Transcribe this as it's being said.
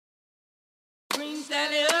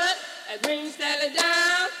Green Sally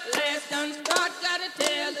down, last done start, gotta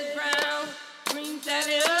tell the ground. Green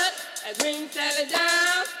Sally up, Green Sally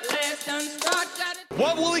down, last done start, gotta...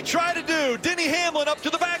 What will he try to do? Denny Hamlin up to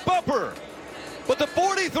the back bumper. But the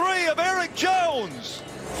 43 of Erik Jones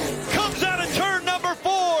comes out of turn number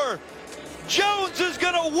 4. Jones is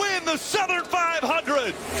going to win the Southern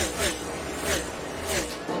 500.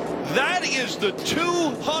 That is the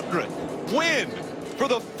 200th win for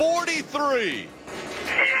the 43.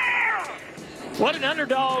 What an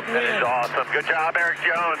underdog win. That is awesome. Good job, Erik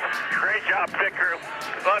Jones. Great job, pit crew.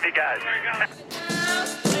 Love you guys.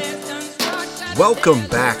 Welcome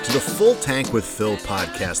back to the Full Tank with Phil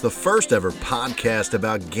podcast, the first ever podcast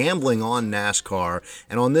about gambling on NASCAR.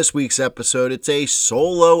 And on this week's episode, it's a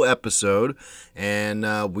solo episode,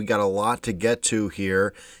 and we got a lot to get to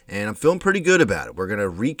here, and I'm feeling pretty good about it. We're going to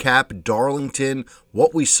recap Darlington,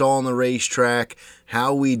 what we saw on the racetrack,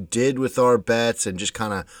 how we did with our bets, and just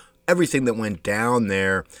kind of everything that went down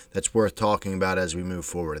there that's worth talking about as we move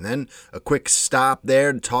forward. And then a quick stop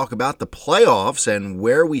there to talk about the playoffs and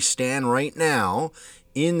where we stand right now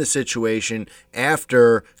in the situation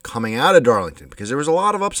after coming out of Darlington, because there was a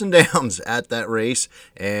lot of ups and downs at that race,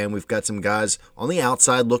 and we've got some guys on the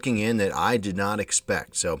outside looking in that I did not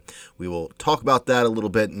expect. So we will talk about that a little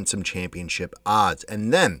bit and some championship odds.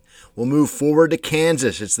 And then we'll move forward to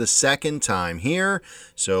Kansas. It's the second time here,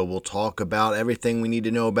 so we'll talk about everything we need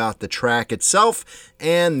to know about the track itself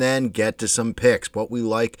and then get to some picks, what we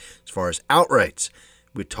like as far as outrights.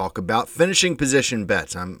 We talk about finishing position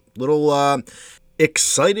bets. I'm a little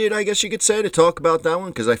excited, I guess you could say, to talk about that one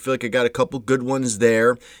because I feel like I got a couple good ones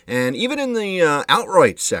there. And even in the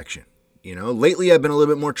outright section, you know, lately I've been a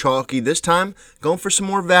little bit more chalky. This time, going for some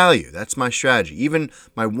more value. That's my strategy. Even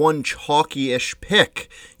my one chalky-ish pick,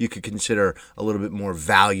 you could consider a little bit more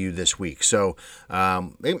value this week. So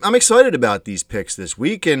I'm excited about these picks this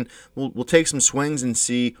week, and we'll take some swings and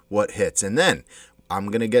see what hits. And then I'm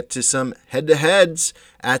going to get to some head-to-heads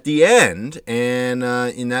at the end, and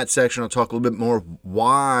in that section I'll talk a little bit more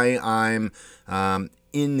why I'm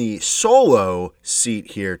in the solo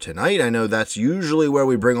seat here tonight. I know that's usually where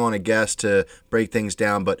we bring on a guest to break things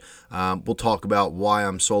down, but we'll talk about why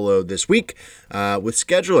I'm solo this week with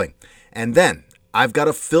scheduling. And then I've got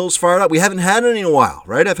a Phil's Fired Up. We haven't had any in a while,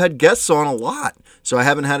 right? I've had guests on a lot, so I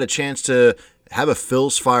haven't had a chance to have a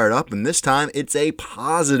Phil's Fired Up, and this time it's a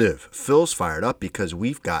positive Phil's Fired Up because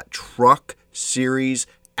we've got Truck Series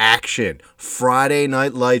action. Friday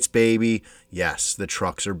Night Lights, baby. Yes, the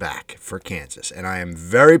trucks are back for Kansas, and I am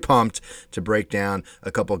very pumped to break down a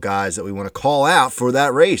couple guys that we want to call out for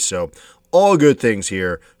that race. So all good things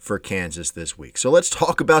here for Kansas this week. So let's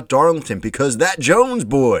talk about Darlington because that Jones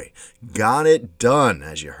boy got it done.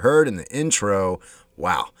 As you heard in the intro,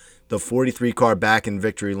 wow. The 43 car back in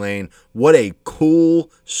victory lane. What a cool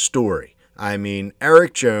story. I mean,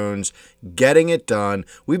 Erik Jones getting it done.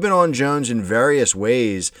 We've been on Jones in various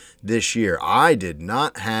ways this year. I did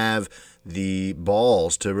not have the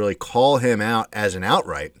balls to really call him out as an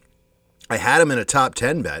outright. I had him in a top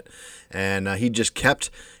 10 bet, and he just kept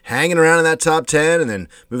hanging around in that top 10 and then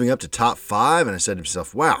moving up to top 5. And I said to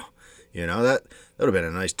myself, wow, you know, that would have been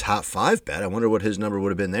a nice top 5 bet. I wonder what his number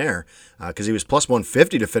would have been there because he was plus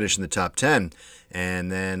 150 to finish in the top 10.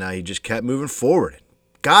 And then he just kept moving forward.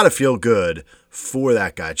 Got to feel good for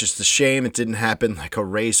that guy. Just a shame it didn't happen like a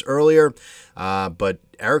race earlier. But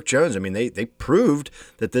Erik Jones, I mean, they proved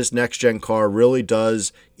that this next-gen car really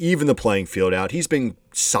does even the playing field out. He's been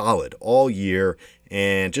solid all year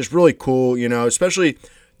and just really cool, you know, especially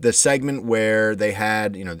the segment where they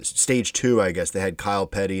had, you know, stage 2, I guess, they had Kyle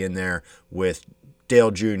Petty in there with Dale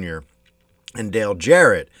Jr. and Dale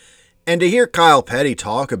Jarrett. And to hear Kyle Petty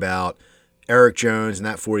talk about Erik Jones and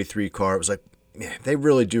that 43 car, it was like, yeah, they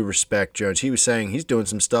really do respect Jones. He was saying he's doing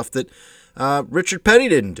some stuff that Richard Petty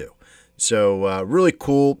didn't do. So really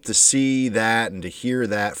cool to see that and to hear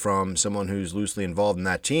that from someone who's loosely involved in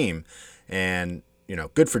that team. And, you know,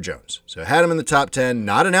 good for Jones. So had him in the top 10.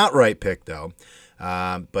 Not an outright pick, though,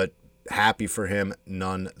 but happy for him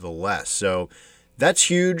nonetheless. So that's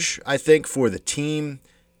huge, I think, for the team.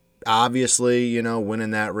 Obviously, you know,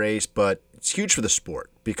 winning that race, but it's huge for the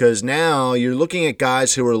sport because now you're looking at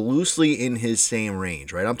guys who are loosely in his same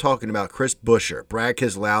range, right? I'm talking about Chris Buescher, Brad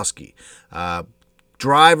Keselowski,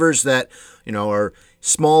 drivers that, you know, are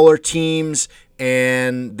smaller teams,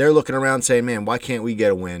 and they're looking around saying, man, why can't we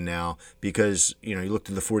get a win now? Because, you know, you look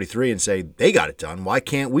to the 43 and say, they got it done. Why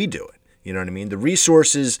can't we do it? You know what I mean? The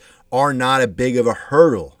resources are not as big of a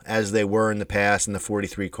hurdle as they were in the past, and the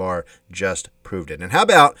 43 car just proved it. And how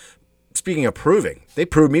about speaking of proving, they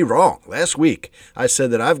proved me wrong. Last week, I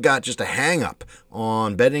said that I've got just a hang-up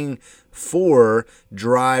on betting for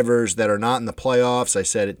drivers that are not in the playoffs. I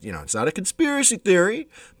said, it's not a conspiracy theory,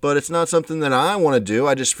 but it's not something that I want to do.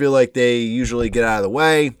 I just feel like they usually get out of the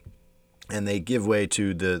way and they give way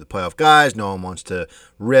to the playoff guys. No one wants to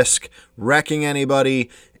risk wrecking anybody.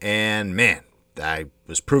 And man, I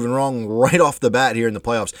was proven wrong right off the bat here in the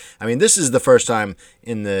playoffs. I mean, this is the first time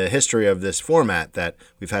in the history of this format that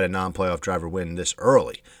we've had a non-playoff driver win this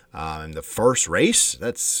early. In the first race,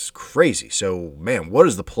 that's crazy. So, man, what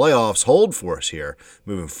does the playoffs hold for us here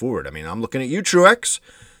moving forward? I mean, I'm looking at you, Truex.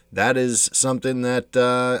 That is something that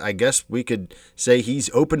I guess we could say he's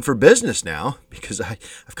open for business now, because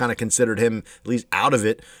I've kind of considered him at least out of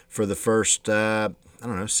it for the first,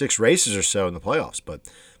 6 races or so in the playoffs. But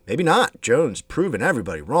maybe not. Jones proving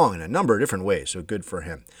everybody wrong in a number of different ways, so good for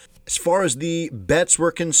him. As far as the bets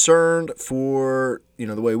were concerned for,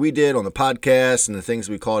 the way we did on the podcast and the things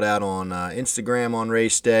we called out on Instagram on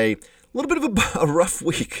race day, a little bit of a rough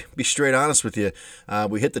week, be straight honest with you.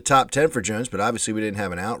 We hit the top 10 for Jones, but obviously we didn't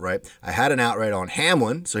have an outright. I had an outright on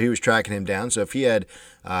Hamlin, so he was tracking him down. So if he had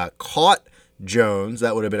caught Jones,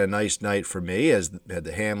 that would have been a nice night for me, as had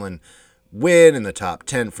the Hamlin win in the top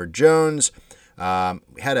 10 for Jones.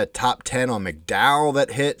 We had a top 10 on McDowell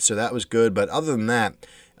that hit, so that was good. But other than that,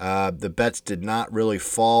 the bets did not really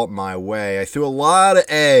fall my way. I threw a lot of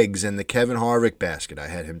eggs in the Kevin Harvick basket. I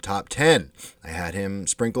had him top 10. I had him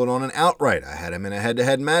sprinkled on an outright. I had him in a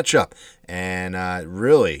head-to-head matchup. And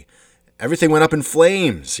really, everything went up in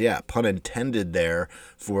flames. Yeah, pun intended there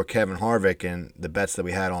for Kevin Harvick and the bets that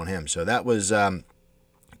we had on him. So that was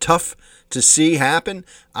tough to see happen.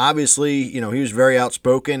 Obviously, he was very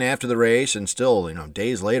outspoken after the race, and still,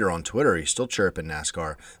 days later on Twitter, he's still chirping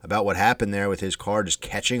NASCAR about what happened there with his car just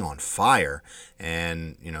catching on fire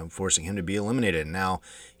and, forcing him to be eliminated. And now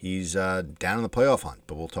he's down in the playoff hunt,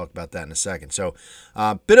 but we'll talk about that in a second. So,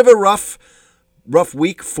 bit of a rough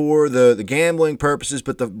week for the gambling purposes,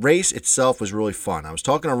 but the race itself was really fun. I was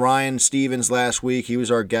talking to Ryan Stevens last week. He was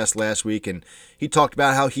our guest last week, and he talked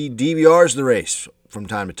about how he DVRs the race from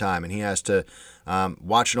time to time, and he has to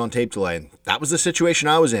watch it on tape delay. And that was the situation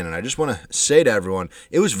I was in, and I just want to say to everyone,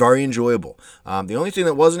 it was very enjoyable. The only thing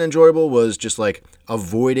that wasn't enjoyable was just like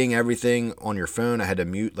avoiding everything on your phone. I had to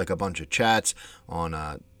mute like a bunch of chats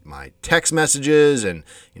on my text messages and,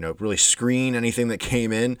 really screen anything that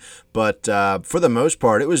came in. But for the most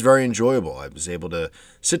part, it was very enjoyable. I was able to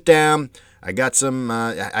sit down. I got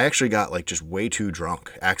I actually got like just way too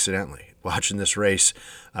drunk accidentally watching this race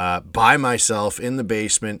by myself in the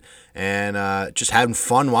basement and just having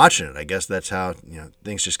fun watching it. I guess that's how,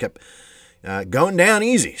 things just kept going down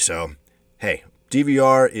easy. So, hey,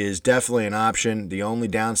 DVR is definitely an option. The only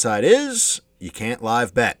downside is you can't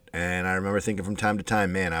live bet. And I remember thinking from time to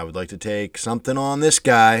time, man, I would like to take something on this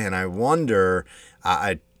guy. And I wonder,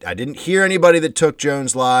 I didn't hear anybody that took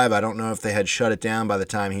Jones live. I don't know if they had shut it down by the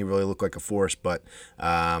time he really looked like a force, but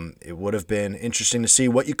it would have been interesting to see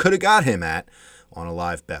what you could have got him at on a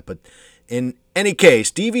live bet. But in any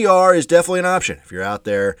case, DVR is definitely an option. If you're out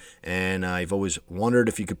there and you've always wondered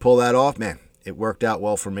if you could pull that off, man, it worked out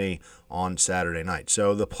well for me on Saturday night.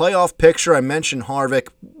 So the playoff picture, I mentioned Harvick.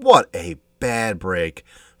 What a bad break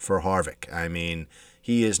for Harvick. I mean,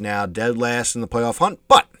 he is now dead last in the playoff hunt,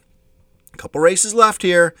 but a couple races left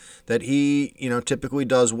here that he, typically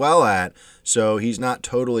does well at, so he's not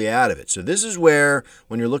totally out of it. So this is where,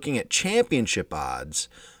 when you're looking at championship odds,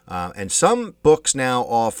 and some books now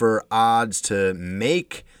offer odds to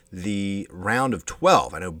make the round of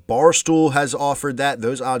 12. I know Barstool has offered that.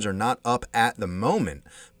 Those odds are not up at the moment,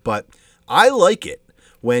 but I like it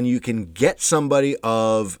when you can get somebody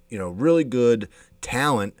of, really good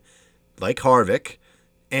talent like Harvick,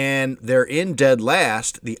 and they're in dead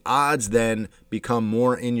last, the odds then become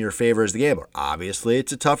more in your favor as the gambler. Obviously,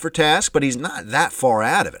 it's a tougher task, but he's not that far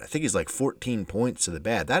out of it. I think he's like 14 points to the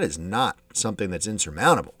bad. That is not something that's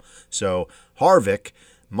insurmountable. So Harvick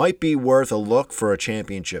might be worth a look for a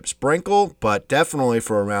championship sprinkle, but definitely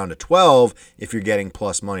for a round of 12 if you're getting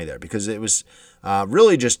plus money there, because it was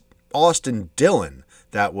really just Austin Dillon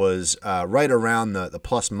that was right around the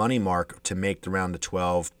plus money mark to make the round of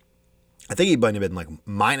 12. I think he might have been like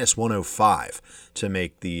minus 105 to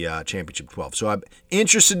make the championship 12. So I'm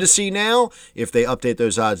interested to see now if they update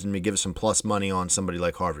those odds and give some plus money on somebody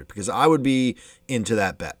like Harvick, because I would be into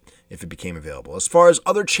that bet if it became available. As far as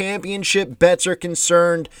other championship bets are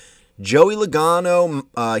concerned, Joey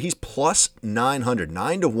Logano, he's plus 900,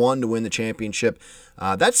 9-1 to win the championship.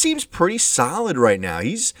 That seems pretty solid right now.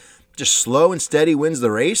 He's just slow and steady wins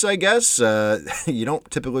the race, I guess. You don't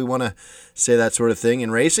typically want to say that sort of thing in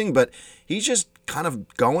racing, but he's just kind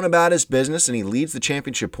of going about his business, and he leads the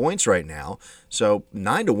championship points right now. So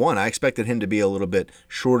 9-1, I expected him to be a little bit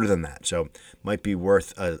shorter than that. So might be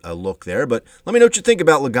worth a look there. But let me know what you think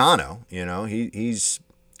about Logano. He's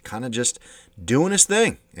kind of just doing his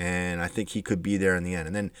thing, and I think he could be there in the end.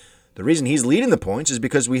 And then the reason he's leading the points is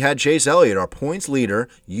because we had Chase Elliott, our points leader,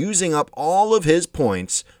 using up all of his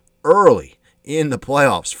points early in the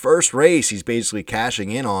playoffs. First race, he's basically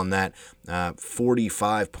cashing in on that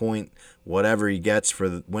 45-point whatever he gets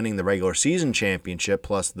for winning the regular season championship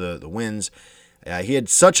plus the wins. He had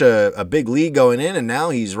such a big lead going in, and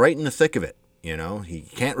now he's right in the thick of it. He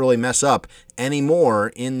can't really mess up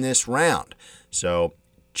anymore in this round. So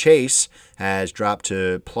Chase has dropped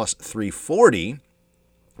to plus 340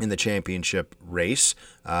 in the championship race.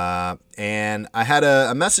 And I had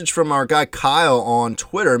a message from our guy Kyle on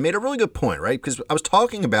Twitter, made a really good point, right? Because I was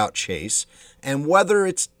talking about Chase and whether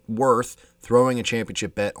it's worth throwing a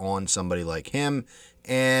championship bet on somebody like him.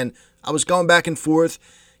 And I was going back and forth.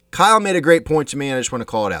 Kyle made a great point to me, and I just want to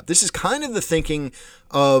call it out. This is kind of the thinking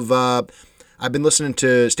of, I've been listening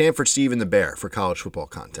to Stanford Steve and the Bear for college football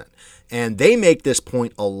content, and they make this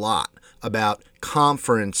point a lot about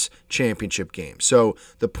conference championship games. So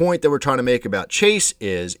the point that we're trying to make about Chase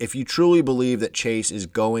is, if you truly believe that Chase is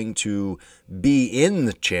going to be in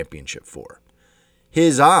the championship four,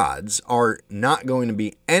 his odds are not going to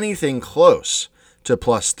be anything close to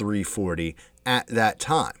plus 340 at that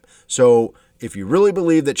time. So if you really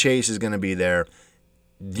believe that Chase is going to be there,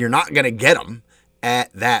 you're not going to get him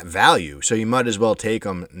at that value. So you might as well take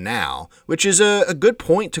him now, which is a good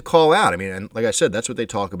point to call out. I mean, and like I said, that's what they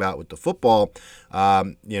talk about with the football.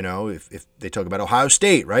 If they talk about Ohio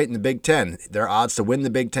State, right, in the Big Ten, their odds to win the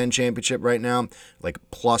Big Ten championship right now, like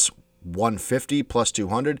plus 150, plus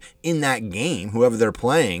 200 in that game, whoever they're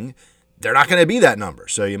playing, they're not going to be that number.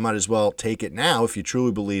 So you might as well take it now if you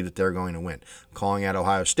truly believe that they're going to win. I'm calling out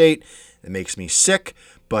Ohio State. It makes me sick,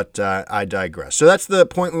 but I digress. So that's the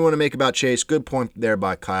point we want to make about Chase. Good point there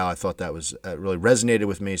by Kyle. I thought that was really resonated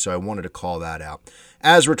with me, so I wanted to call that out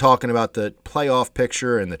as we're talking about the playoff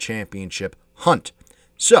picture and the championship hunt.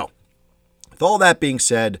 So with all that being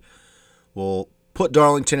said, we'll put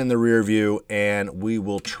Darlington in the rear view, and we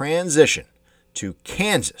will transition to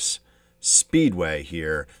Kansas Speedway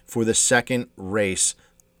here for the second race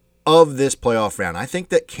of this playoff round. I think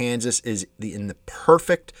that Kansas is in the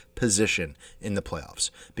perfect position in the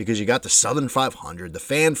playoffs because you got the Southern 500, the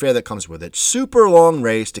fanfare that comes with it, super long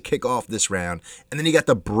race to kick off this round, and then you got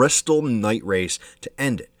the Bristol night race to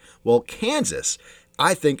end it. Well, Kansas,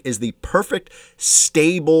 I think, is the perfect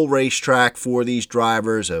stable racetrack for these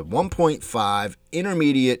drivers. A 1.5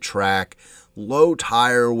 intermediate track, low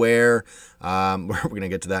tire wear. We're going to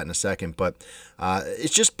get to that in a second, but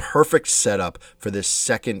it's just perfect setup for this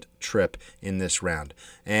second trip in this round.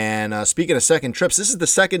 And speaking of second trips, this is the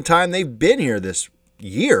second time they've been here this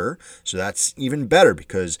year, so that's even better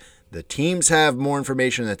because the teams have more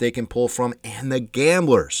information that they can pull from, and the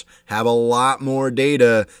gamblers have a lot more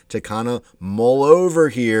data to kind of mull over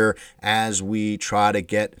here as we try to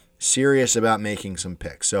get serious about making some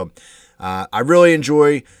picks. So I really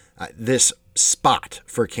enjoy this spot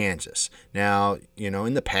for Kansas. Now,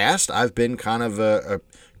 in the past, I've been kind of a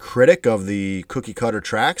critic of the cookie cutter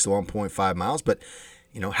tracks, the 1.5 miles, but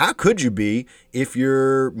how could you be if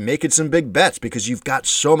you're making some big bets? Because you've got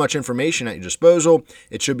so much information at your disposal.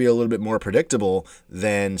 It should be a little bit more predictable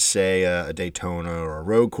than, say, a Daytona or a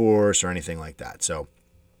road course or anything like that. So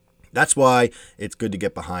that's why it's good to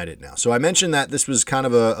get behind it now. So I mentioned that this was kind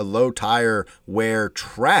of a low tire wear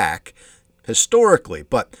track historically,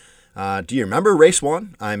 but do you remember race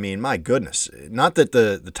one? I mean, my goodness. Not that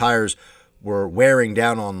the tires were wearing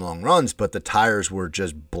down on long runs, but the tires were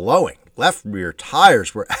just blowing. Left rear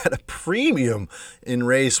tires were at a premium in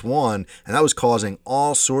race one, and that was causing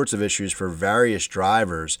all sorts of issues for various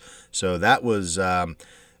drivers. So that was a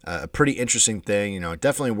pretty interesting thing.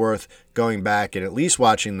 Definitely worth going back and at least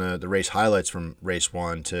watching the race highlights from race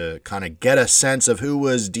one to kind of get a sense of who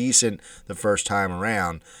was decent the first time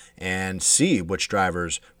around and see which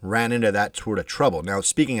drivers ran into that sort of trouble. Now,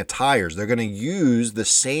 speaking of tires, they're going to use the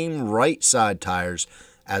same right side tires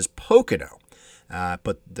as Pocono.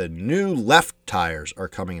 But the new left tires are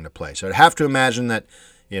coming into play. So I'd have to imagine that,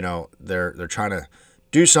 they're trying to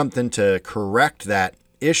do something to correct that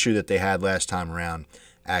issue that they had last time around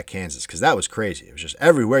at Kansas, because that was crazy. It was just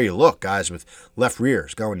everywhere you look, guys with left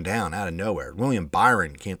rears going down out of nowhere. William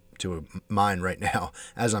Byron came to mind right now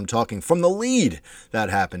as I'm talking from the lead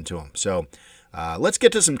that happened to him. So let's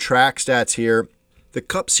get to some track stats here. The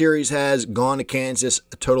Cup Series has gone to Kansas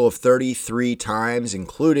a total of 33 times,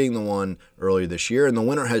 including the one earlier this year, and the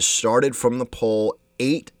winner has started from the pole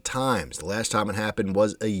 8 times. The last time it happened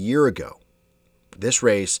was a year ago. This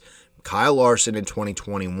race, Kyle Larson in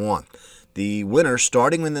 2021. The winner,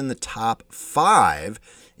 starting within the top 5,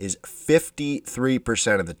 is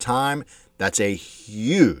 53% of the time. That's a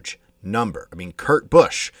huge number. I mean, Kurt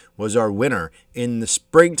Busch was our winner in the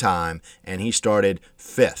springtime, and he started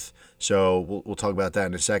 5th. So we'll talk about that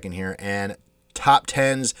in a second here. And top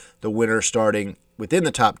 10s, the winner starting within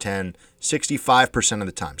the top 10, 65% of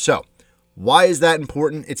the time. So why is that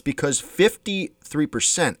important? It's because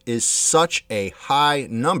 53% is such a high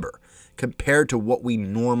number compared to what we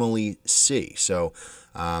normally see. So,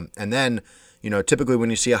 and then, typically when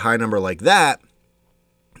you see a high number like that,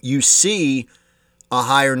 you see a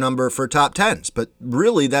higher number for top 10s, but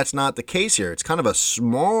really that's not the case here. It's kind of a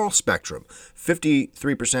small spectrum,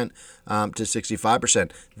 53% to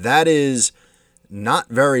 65%. That is not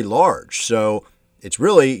very large. So it's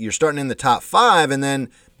really, you're starting in the top 5, and then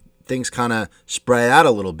things kind of spread out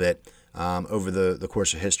a little bit over the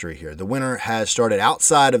course of history here. The winner has started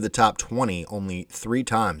outside of the top 20 only 3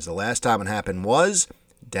 times. The last time it happened was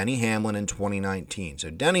Denny Hamlin in 2019. So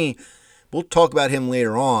Denny, we'll talk about him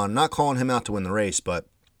later on. I'm not calling him out to win the race, but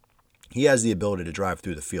he has the ability to drive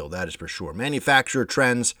through the field. That is for sure. Manufacturer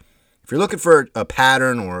trends. If you're looking for a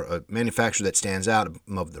pattern or a manufacturer that stands out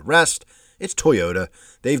above the rest, it's Toyota.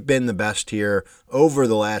 They've been the best here over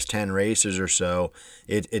the last 10 races or so.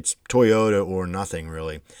 It's Toyota or nothing,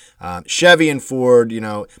 really. Chevy and Ford,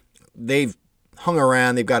 they've hung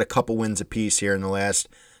around. They've got a couple wins apiece here in the last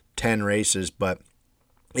 10 races, but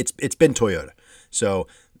it's been Toyota. So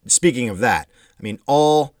speaking of that, I mean,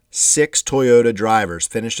 all 6 Toyota drivers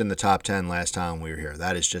finished in the top 10 last time we were here.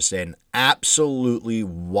 That is just an absolutely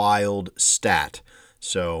wild stat.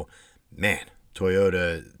 So, man,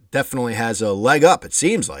 Toyota definitely has a leg up, it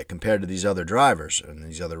seems like, compared to these other drivers and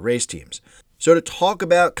these other race teams. So to talk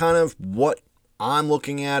about kind of what I'm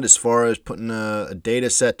looking at as far as putting a data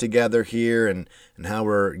set together here and how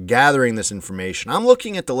we're gathering this information, I'm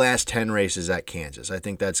looking at the last 10 races at Kansas. I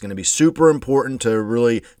think that's going to be super important to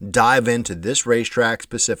really dive into this racetrack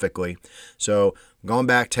specifically. So going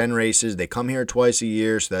back 10 races, they come here twice a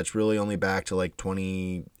year, so that's really only back to like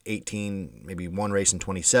 2018, maybe one race in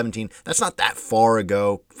 2017. That's not that far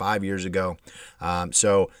ago, 5 years ago.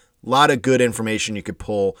 So a lot of good information you could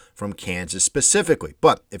pull from Kansas specifically.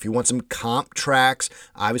 But if you want some comp tracks,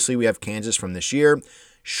 obviously we have Kansas from this year.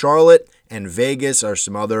 Charlotte and Vegas are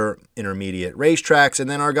some other intermediate racetracks. And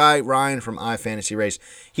then our guy Ryan from iFantasy Race,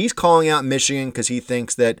 he's calling out Michigan because he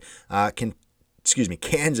thinks that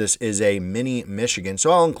Kansas is a mini Michigan.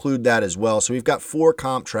 So I'll include that as well. So we've got 4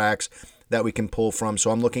 comp tracks that we can pull from.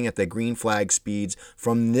 So I'm looking at the green flag speeds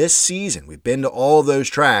from this season. We've been to all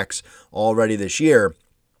those tracks already this year.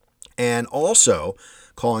 And also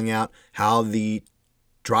calling out how the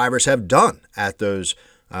drivers have done at those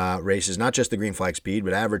races, not just the green flag speed,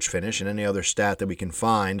 but average finish and any other stat that we can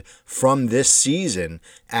find from this season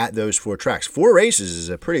at those 4 tracks. 4 races is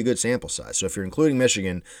a pretty good sample size. So if you're including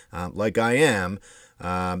Michigan, like I am,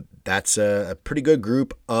 that's a pretty good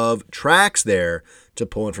group of tracks there to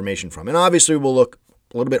pull information from. And obviously we'll look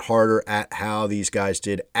a little bit harder at how these guys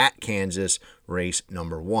did at Kansas race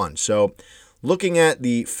number 1. So looking at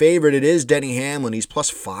the favorite, it is Denny Hamlin. He's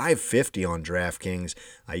plus 550 on DraftKings.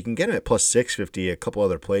 You can get him at plus 650 a couple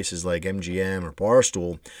other places like MGM or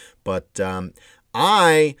Barstool. But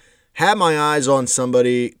I have my eyes on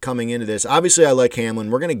somebody coming into this. Obviously, I like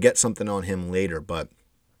Hamlin. We're going to get something on him later. But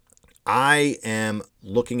I am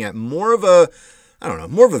looking at more of a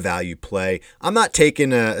value play. I'm not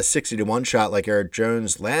taking a 60-1 shot like Eric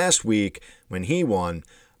Jones last week when he won.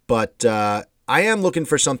 But I am looking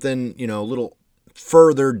for something, a little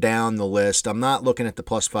further down the list. I'm not looking at the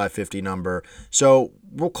plus 550 number. So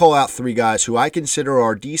we'll call out 3 guys who I consider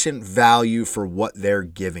are decent value for what they're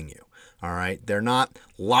giving you. All right. They're not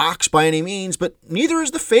locks by any means, but neither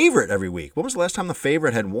is the favorite every week. When was the last time the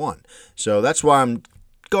favorite had won? So that's why I'm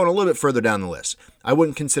going a little bit further down the list. I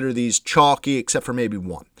wouldn't consider these chalky except for maybe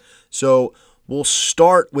one. So we'll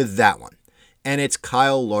start with that one. And it's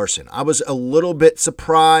Kyle Larson. I was a little bit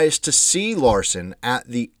surprised to see Larson at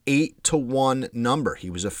the 8-1 number.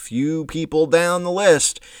 He was a few people down the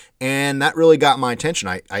list, and that really got my attention.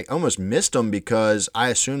 I almost missed him because I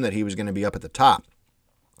assumed that he was going to be up at the top,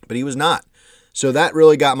 but he was not. So that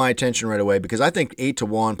really got my attention right away because I think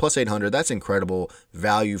 8-1 plus 800, that's incredible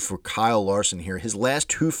value for Kyle Larson here. His last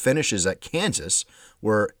 2 finishes at Kansas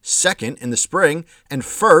were 2nd in the spring and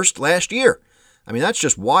 1st last year. I mean, that's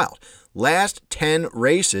just wild. Last 10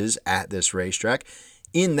 races at this racetrack,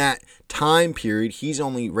 in that time period, he's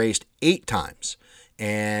only raced 8 times.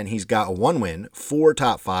 And he's got 1 win, 4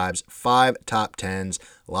 top 5s, 5 top 10s.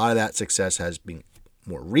 A lot of that success has been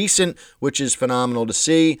more recent, which is phenomenal to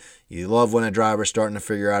see. You love when a driver's starting to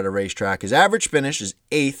figure out a racetrack. His average finish is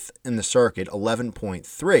 8th in the circuit,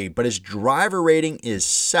 11.3, but his driver rating is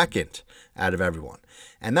 2nd out of everyone.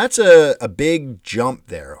 And that's a big jump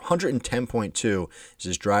there. 110.2 is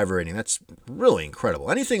his driver rating. That's really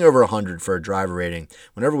incredible. Anything over 100 for a driver rating,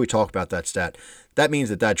 whenever we talk about that stat, that means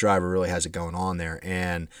that driver really has it going on there.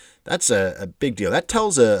 And that's a big deal. That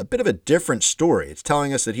tells a bit of a different story. It's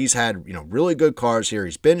telling us that he's had, really good cars here.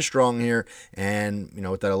 He's been strong here. And,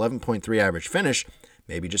 with that 11.3 average finish,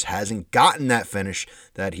 maybe just hasn't gotten that finish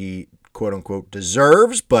that he, quote unquote,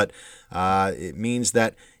 deserves. But it means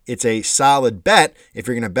that it's a solid bet if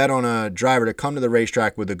you're going to bet on a driver to come to the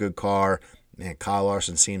racetrack with a good car. Man, Kyle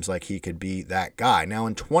Larson seems like he could be that guy. Now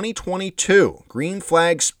in 2022, green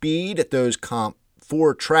flag speed at those Comp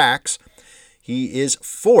 4 tracks, he is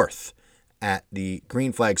 4th at the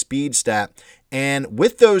green flag speed stat. And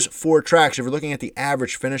with those 4 tracks, if you're looking at the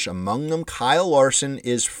average finish among them, Kyle Larson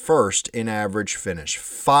is 1st in average finish,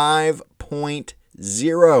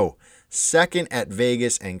 5.0, 2nd at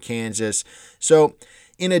Vegas and Kansas. So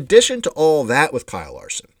in addition to all that with Kyle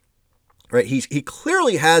Larson, right, he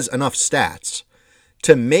clearly has enough stats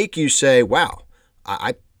to make you say, wow,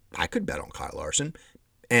 I could bet on Kyle Larson.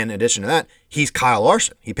 And in addition to that, he's Kyle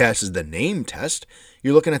Larson. He passes the name test.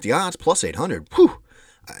 You're looking at the odds, plus 800. Whew,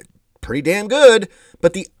 pretty damn good.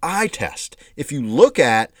 But the eye test, if you look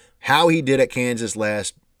at how he did at Kansas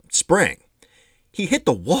last spring, he hit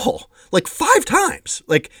the wall like 5 times.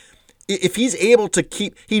 Like, if he's able to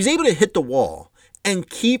hit the wall and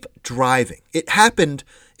keep driving. It happened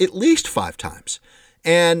at least 5 times.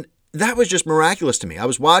 And that was just miraculous to me. I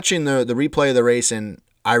was watching the replay of the race, and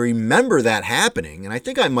I remember that happening. And I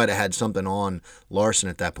think I might have had something on Larson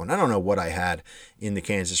at that point. I don't know what I had in the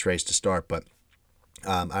Kansas race to start, but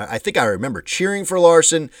I think I remember cheering for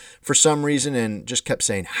Larson for some reason and just kept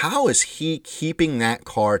saying, how is he keeping that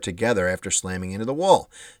car together after slamming into the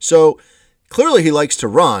wall? So clearly he likes to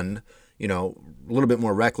run, a little bit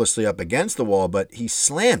more recklessly up against the wall, but he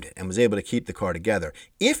slammed it and was able to keep the car together.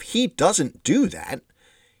 If he doesn't do that,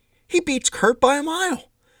 he beats Kurt by a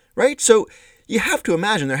mile, right? So you have to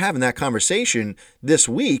imagine they're having that conversation this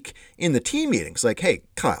week in the team meetings. Like, hey,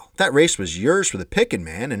 Kyle, that race was yours for the picking,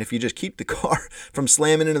 man. And if you just keep the car from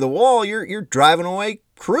slamming into the wall, you're driving away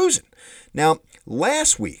cruising. Now,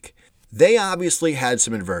 last week, they obviously had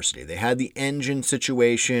some adversity. They had the engine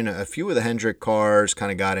situation. A few of the Hendrick cars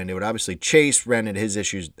kind of got into it. Obviously, Chase ran into his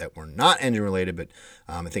issues that were not engine related, but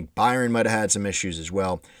I think Byron might have had some issues as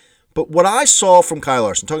well. But what I saw from Kyle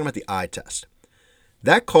Larson, talking about the eye test,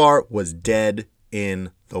 that car was dead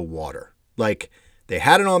in the water. Like, they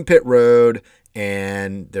had it on pit road,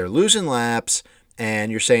 and they're losing laps,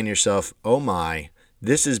 and you're saying to yourself, oh my,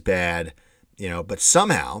 this is bad. But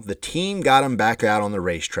somehow the team got him back out on the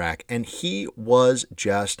racetrack, and he was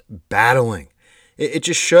just battling. It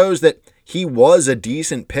just shows that he was a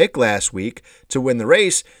decent pick last week to win the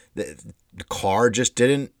race. The car just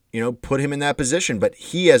didn't, put him in that position. But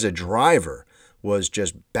he, as a driver, was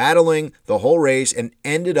just battling the whole race and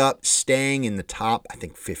ended up staying in the top, I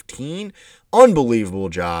think, 15. Unbelievable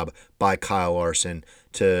job by Kyle Larson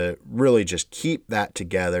to really just keep that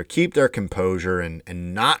together, keep their composure,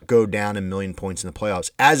 and not go down a million points in the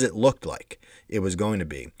playoffs, as it looked like it was going to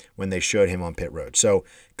be when they showed him on pit road. So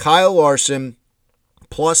Kyle Larson,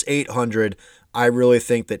 plus 800, I really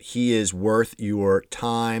think that he is worth your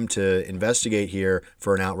time to investigate here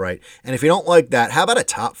for an outright. And if you don't like that, how about a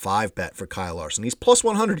top 5 bet for Kyle Larson? He's plus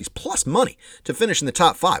 100. He's plus money to finish in the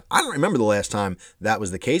top 5. I don't remember the last time that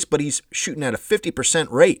was the case, but he's shooting at a 50%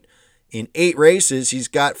 rate. In 8 races, he's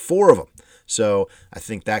got 4 of them. So I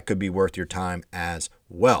think that could be worth your time as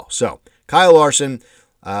well. So Kyle Larson,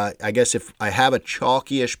 I guess if I have a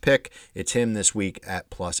chalky-ish pick, it's him this week at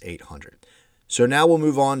plus 800. So now we'll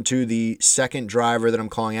move on to the second driver that I'm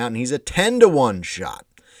calling out, and he's a 10-1 shot.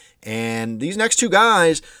 And these next 2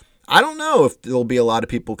 guys, I don't know if there'll be a lot of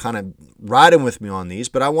people kind of riding with me on these,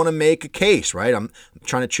 but I want to make a case, right? I'm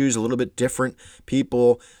trying to choose a little bit different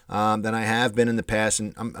people than I have been in the past,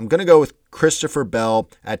 and I'm going to go with Christopher Bell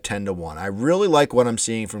at 10-1. I really like what I'm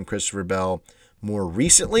seeing from Christopher Bell more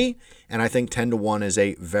recently, and I think 10-1 is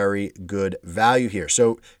a very good value here.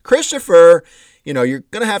 So Christopher, you're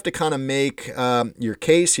going to have to kind of make your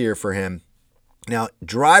case here for him. Now,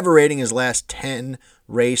 driver rating his last 10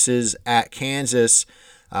 races at Kansas,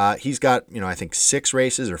 he's got, I think 6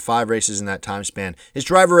 races or 5 races in that time span. His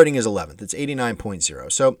driver rating is 11th. It's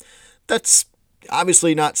 89.0. So that's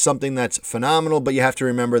Obviously not something that's phenomenal, but you have to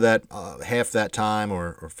remember that half that time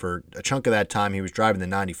or for a chunk of that time he was driving the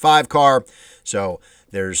 95 car. So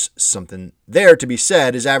there's something there to be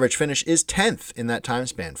said. His average finish is 10th in that time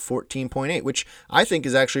span, 14.8, which I think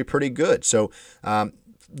is actually pretty good. So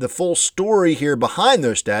the full story here behind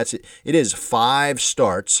those stats, it is 5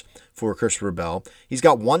 starts for Christopher Bell. He's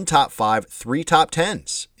got 1 top 5, 3 top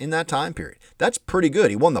 10s in that time period. That's pretty good.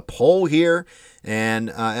 He won the pole here and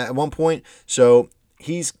at one point. So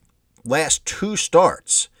he's last 2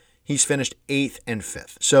 starts, he's finished 8th and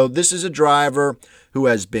 5th. So this is a driver who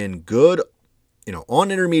has been good,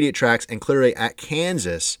 on intermediate tracks, and clearly at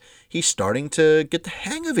Kansas, he's starting to get the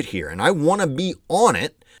hang of it here. And I want to be on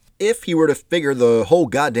it if he were to figure the whole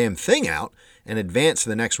goddamn thing out and advance to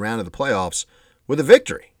the next round of the playoffs with a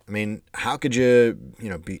victory. I mean, how could you,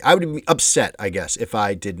 I would be upset, I guess, if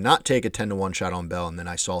I did not take a 10-1 shot on Bell and then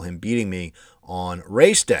I saw him beating me on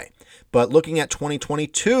race day. But looking at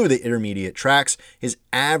 2022, the intermediate tracks, his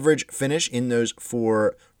average finish in those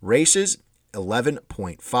 4 races,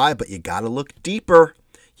 11.5, but you got to look deeper.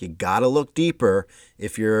 You got to look deeper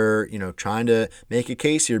if you're, trying to make a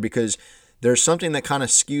case here, because there's something that kind of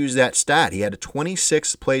skews that stat. He had a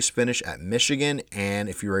 26th place finish at Michigan, and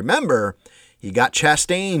if you remember, he got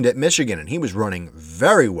chastained at Michigan, and he was running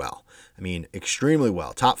very well. I mean, extremely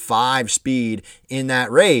well. Top 5 speed in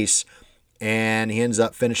that race, and he ends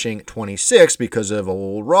up finishing 26th because of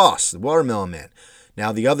old Ross, the Watermelon Man.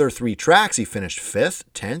 Now, the other 3 tracks, he finished 5th,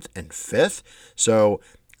 10th, and 5th. So,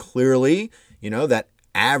 clearly, that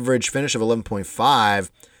average finish of 11.5,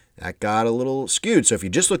 that got a little skewed. So if you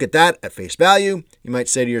just look at that at face value, you might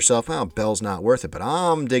say to yourself, well, Bell's not worth it, but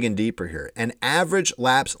I'm digging deeper here. An average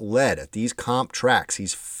laps led at these comp tracks,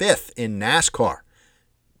 he's 5th in NASCAR,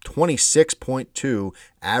 26.2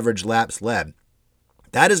 average laps led.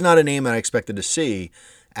 That is not a name that I expected to see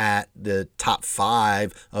at the top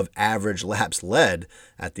 5 of average laps led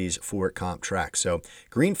at these 4 comp tracks. So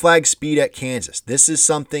green flag speed at Kansas. This is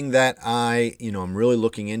something that I'm really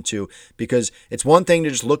looking into, because it's one thing to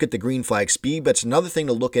just look at the green flag speed, but it's another thing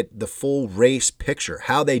to look at the full race picture,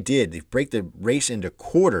 how they did. They break the race into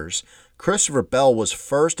quarters. Christopher Bell was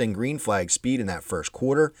first in green flag speed in that first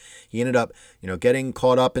quarter. He ended up, getting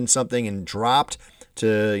caught up in something and dropped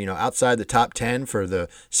to, outside the top 10 for the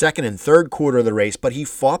second and third quarter of the race, but he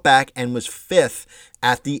fought back and was 5th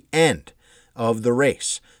at the end of the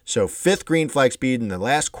race. So 5th green flag speed in the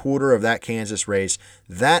last quarter of that Kansas race.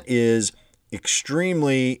 That is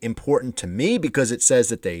extremely important to me, because it says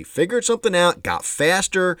that they figured something out, got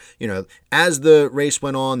faster. As the race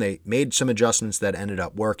went on, they made some adjustments that ended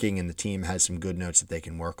up working, and the team has some good notes that they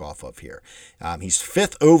can work off of here. He's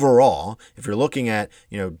 5th overall. If you're looking at,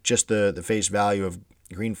 just the face value of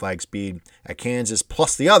green flag speed at Kansas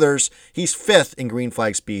plus the others, he's 5th in green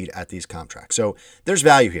flag speed at these comp tracks. So there's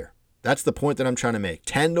value here. That's the point that I'm trying to make.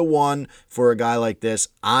 10-1 for a guy like this.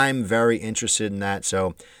 I'm very interested in that.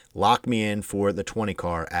 So lock me in for the 20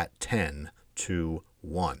 car at 10-1.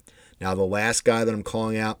 Now, the last guy that I'm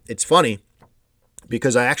calling out, it's funny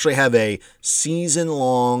because I actually have a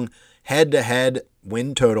season-long head-to-head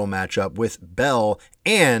win total matchup with Bell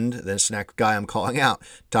and this next guy I'm calling out,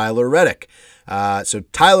 Tyler Reddick. So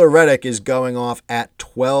Tyler Reddick is going off at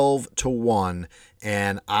 12-1,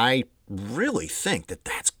 and I really think that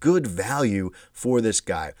that's good value for this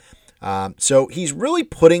guy. So he's really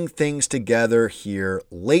putting things together here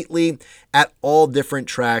lately at all different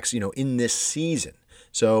tracks, in this season.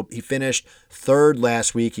 So he finished 3rd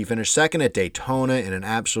last week. He finished 2nd at Daytona in an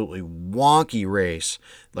absolutely wonky race,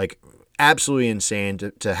 like absolutely insane.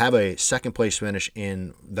 To have a 2nd place finish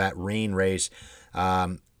in that rain race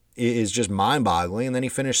is just mind-boggling. And then he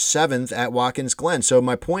finished 7th at Watkins Glen. So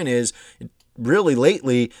my point is, really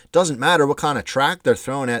lately, doesn't matter what kind of track they're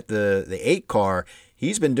throwing at the 8 car,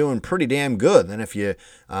 he's been doing pretty damn good. Then if you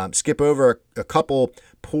skip over a couple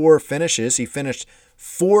poor finishes, he finished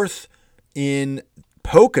 4th in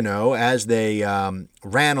Pocono as they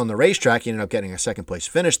ran on the racetrack. He ended up getting a 2nd place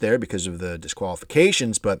finish there because of the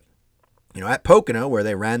disqualifications. But, at Pocono, where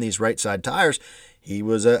they ran these right side tires, he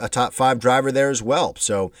was a top 5 driver there as well.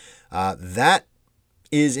 So that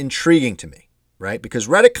is intriguing to me, right? Because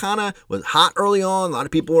Reddick kind of was hot early on. A lot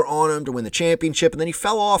of people were on him to win the championship, and then he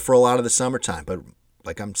fell off for a lot of the summertime. But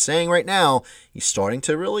like I'm saying right now, he's starting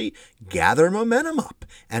to really gather momentum up.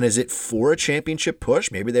 And is it for a championship push?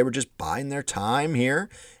 Maybe they were just buying their time here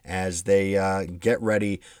as they get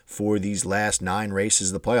ready for these last 9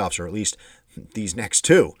 races of the playoffs, or at least these next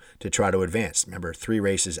 2 to try to advance. Remember, 3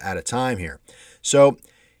 races at a time here. So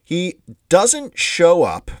he doesn't show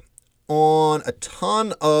up on a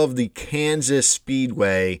ton of the Kansas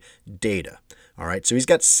Speedway data. All right, so he's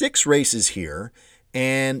got 6 races here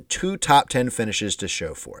and 2 top 10 finishes to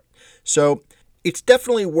show for it. So it's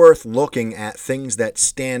definitely worth looking at things that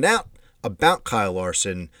stand out about Kyle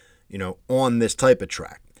Larson, on this type of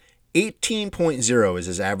track. 18.0 is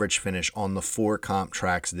his average finish on the 4 comp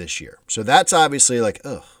tracks this year. So that's obviously like,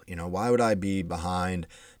 why would I be behind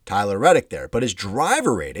Tyler Reddick there? But his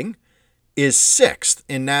driver rating is 6th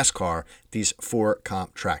in NASCAR, these 4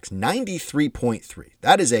 comp tracks, 93.3.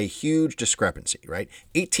 That is a huge discrepancy, right?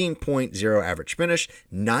 18.0 average finish,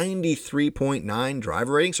 93.9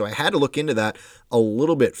 driver rating. So I had to look into that a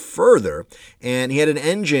little bit further. And he had an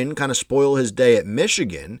engine kind of spoil his day at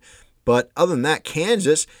Michigan. But other than that,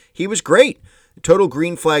 Kansas, he was great. Total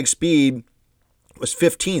green flag speed was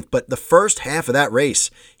 15th, but the first half of that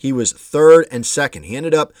race, he was 3rd and 2nd. He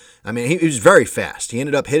ended up, he was very fast. He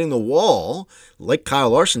ended up hitting the wall like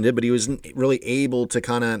Kyle Larson did, but he wasn't really able to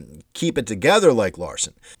kind of keep it together like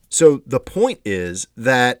Larson. So the point is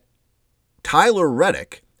that Tyler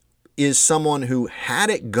Reddick is someone who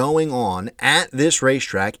had it going on at this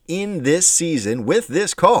racetrack in this season with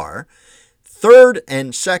this car. 3rd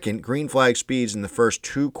and 2nd green flag speeds in the first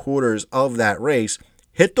 2 quarters of that race,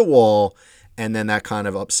 hit the wall, and then that kind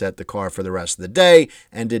of upset the car for the rest of the day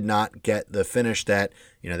and did not get the finish that,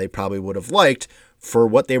 they probably would have liked for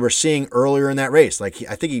what they were seeing earlier in that race. Like,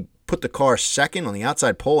 I think he put the car 2nd on the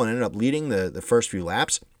outside pole and ended up leading the first few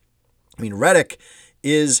laps. Reddick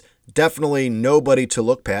is definitely nobody to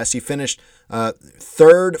look past. He finished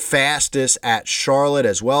 3rd fastest at Charlotte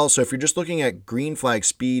as well. So if you're just looking at green flag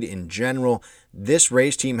speed in general, this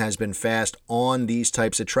race team has been fast on these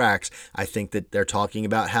types of tracks. I think that they're talking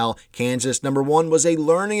about how Kansas, number 1, was a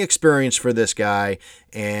learning experience for this guy.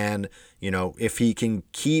 And, if he can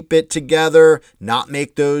keep it together, not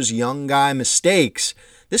make those young guy mistakes,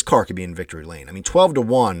 this car could be in victory lane.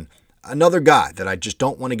 12-1, another guy that I just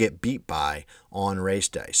don't want to get beat by on race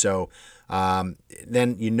day. So then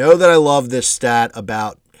that I love this stat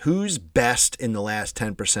about who's best in the last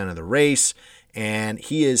 10% of the race. And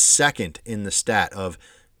he is 2nd in the stat of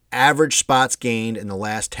average spots gained in the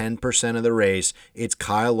last 10% of the race. It's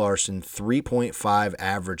Kyle Larson, 3.5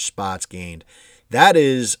 average spots gained. That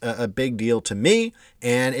is a big deal to me,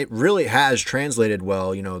 and it really has translated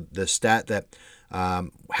well. The stat that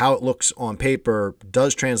how it looks on paper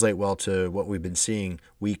does translate well to what we've been seeing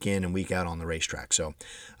week in and week out on the racetrack. So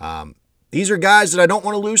these are guys that I don't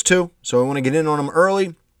want to lose to, so I want to get in on them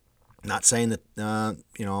early. Not saying that,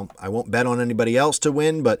 I won't bet on anybody else to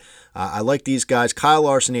win, but I like these guys. Kyle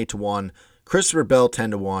Larson, 8-1, Christopher Bell,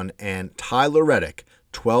 10-1, and Tyler Reddick,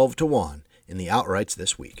 12-1 in the outrights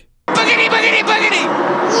this week. Boogity, boogity, boogity!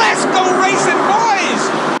 Let's go racing,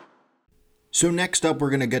 boys! So next up, we're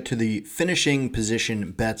going to get to the finishing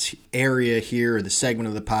position bets area here, the segment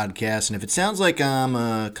of the podcast. And if it sounds like I'm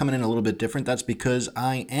coming in a little bit different, that's because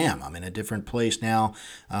I am. I'm in a different place now.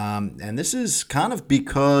 And this is kind of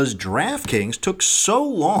because DraftKings took so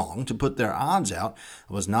long to put their odds out.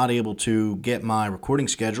 I was not able to get my recording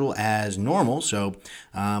schedule as normal. So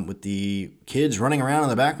with the kids running around in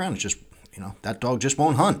the background, it's just that dog just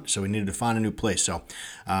won't hunt, so we needed to find a new place. So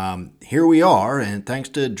here we are, and thanks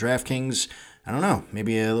to DraftKings, I don't know,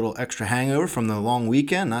 maybe a little extra hangover from the long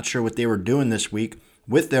weekend. Not sure what they were doing this week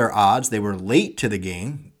with their odds. They were late to the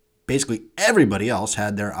game. Basically, everybody else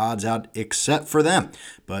had their odds out except for them,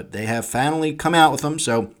 but they have finally come out with them,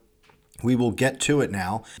 so we will get to it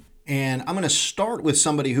now. And I'm going to start with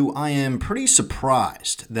somebody who I am pretty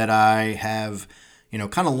surprised that I have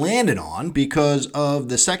kind of landed on because of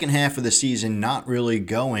the second half of the season not really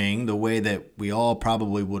going the way that we all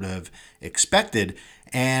probably would have expected.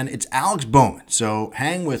 And it's Alex Bowman. So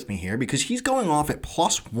hang with me here because he's going off at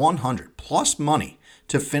plus 100, plus money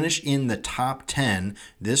to finish in the top 10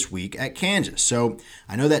 this week at Kansas. So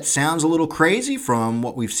I know that sounds a little crazy from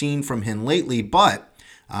what we've seen from him lately, but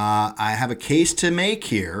I have a case to make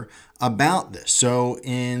here about this. So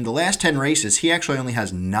in the last 10 races, he actually only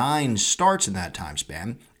has 9 starts in that time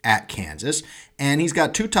span at Kansas, and he's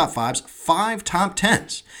got 2 top 5s, 5 top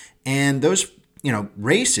 10s. And those,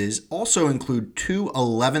 races also include 2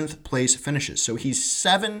 11th place finishes. So he's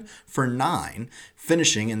 7 for 9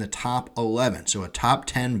 finishing in the top 11. So a top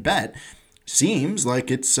 10 bet seems like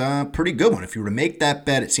it's a pretty good one. If you were to make that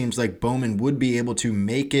bet, it seems like Bowman would be able to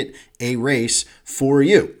make it a race for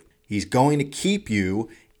you. He's going to keep you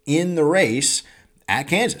in the race at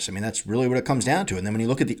Kansas. That's really what it comes down to. And then when you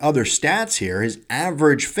look at the other stats here, his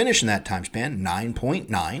average finish in that time span,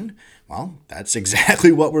 9.9. Well, that's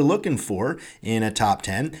exactly what we're looking for in a top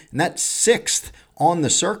 10. And that's 6th on the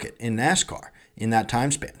circuit in NASCAR in that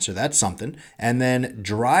time span. So that's something. And then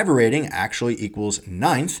driver rating actually equals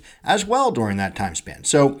 9th as well during that time span.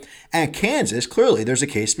 So at Kansas, clearly there's a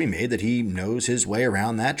case to be made that he knows his way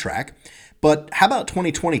around that track. But how about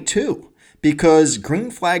 2022? Because green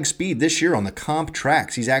flag speed this year on the comp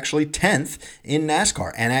tracks, he's actually 10th in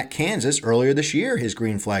NASCAR. And at Kansas earlier this year, his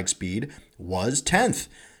green flag speed was 10th.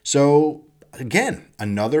 So again,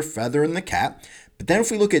 another feather in the cap. But then if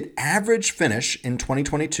we look at average finish in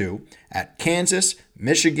 2022 at Kansas,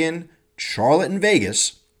 Michigan, Charlotte, and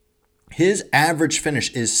Vegas, his average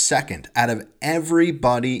finish is second out of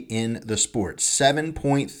everybody in the sport,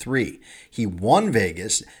 7.3. He won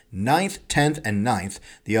Vegas, 9th, 10th, and 9th,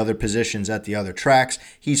 the other positions at the other tracks.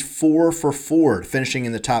 He's 4 for Ford, finishing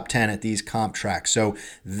in the top 10 at these comp tracks. So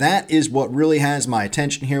that is what really has my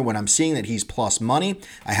attention here. When I'm seeing that he's plus money,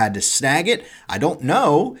 I had to snag it. I don't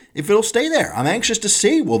know if it'll stay there. I'm anxious to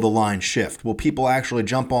see, will the line shift? Will people actually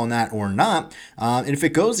jump on that or not? And if it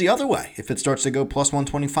goes the other way, if it starts to go plus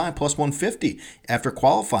 125, plus 150 after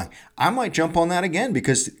qualifying, I might jump on that again,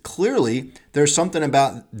 because clearly there's something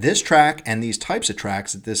about this track and these types of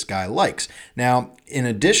tracks that this guy likes. Now, in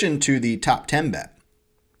addition to the top 10 bet,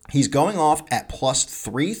 he's going off at plus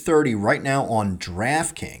 330 right now on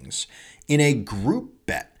DraftKings in a group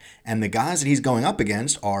bet. And the guys that he's going up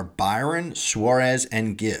against are Byron, Suarez,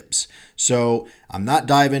 and Gibbs. So I'm not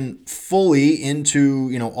diving fully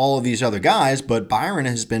into, all of these other guys, but Byron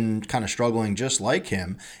has been kind of struggling just like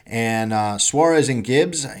him. And Suarez and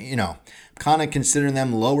Gibbs, kind of considering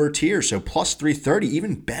them lower tier. So plus 330,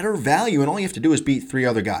 even better value. And all you have to do is beat 3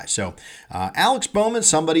 other guys. So Alex Bowman,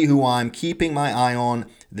 somebody who I'm keeping my eye on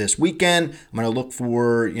this weekend. I'm going to look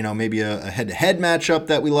for, maybe a head-to-head matchup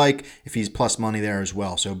that we like if he's plus money there as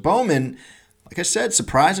well. So Bowman, like I said,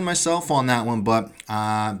 surprising myself on that one, but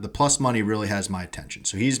the plus money really has my attention.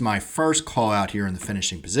 So he's my first call out here in the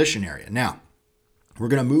finishing position area. Now, we're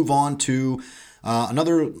going to move on to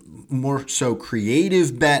another more so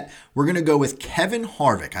creative bet. We're going to go with Kevin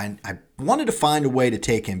Harvick. I wanted to find a way to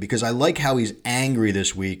take him because I like how he's angry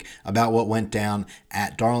this week about what went down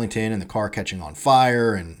at Darlington and the car catching on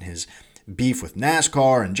fire and his beef with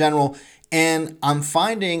NASCAR in general. And I'm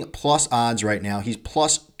finding plus odds right now. He's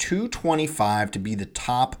plus 225 to be the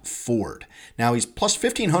top Ford. Now he's plus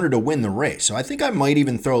 1,500 to win the race. So I think I might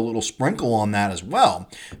even throw a little sprinkle on that as well.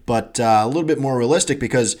 But a little bit more realistic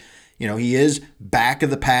because he is back of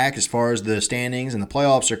the pack as far as the standings and the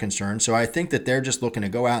playoffs are concerned. So I think that they're just looking to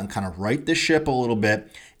go out and kind of right the ship a little bit.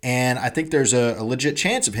 And I think there's a legit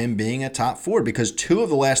chance of him being a top Ford because 2 of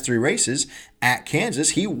the last 3 races at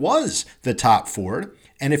Kansas, he was the top Ford.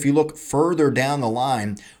 And if you look further down the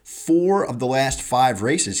line, 4 of the last 5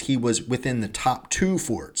 races, he was within the top 2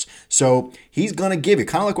 Fords. So he's going to give you,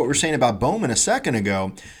 kind of like what we were saying about Bowman a second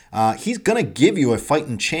ago, he's going to give you a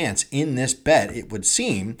fighting chance in this bet, it would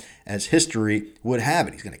seem, as history would have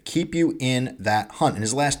it. He's going to keep you in that hunt. In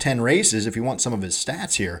his last 10 races, if you want some of his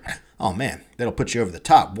stats here, oh man, that'll put you over the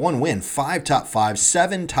top. 1 win, 5 top 5s,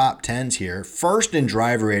 7 top 10s here. First in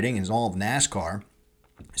driver rating in all of NASCAR.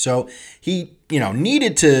 So he,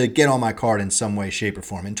 needed to get on my card in some way, shape, or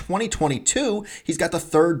form. In 2022, he's got the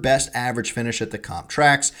 3rd best average finish at the comp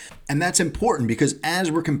tracks. And that's important because as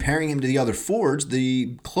we're comparing him to the other Fords,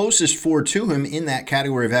 the closest Ford to him in that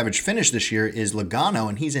category of average finish this year is Logano,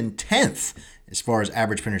 and he's in 10th as far as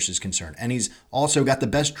average finish is concerned. And he's also got the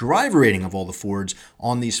best driver rating of all the Fords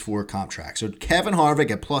on these 4 comp tracks. So Kevin Harvick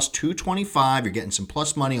at plus 225, you're getting some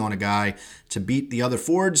plus money on a guy to beat the other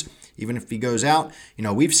Fords. Even if he goes out,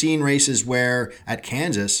 we've seen races where at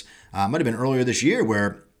Kansas, might have been earlier this year,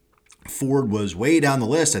 where Ford was way down the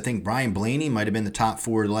list. I think Brian Blaney might have been the top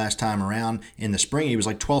Ford the last time around in the spring. He was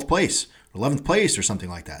like 12th place, 11th place or something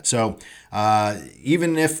like that. So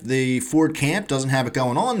even if the Ford camp doesn't have it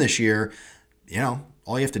going on this year,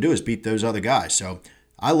 all you have to do is beat those other guys. So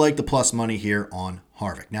I like the plus money here on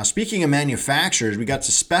Harvick. Now, speaking of manufacturers, we got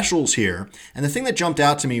some specials here. And the thing that jumped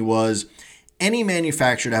out to me was any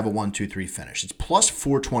manufacturer to have a 1, 2, 3 finish. It's plus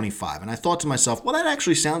 425. And I thought to myself, well, that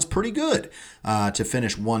actually sounds pretty good to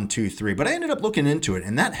finish 1, 2, 3. But I ended up looking into it,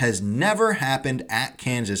 and that has never happened at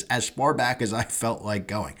Kansas as far back as I felt like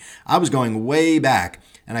going. I was going way back,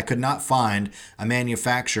 and I could not find a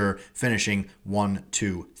manufacturer finishing 1,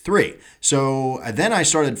 2, 3. So then I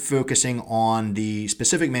started focusing on the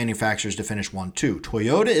specific manufacturers to finish 1, 2.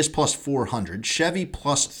 Toyota is plus 400, Chevy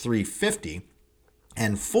plus 350.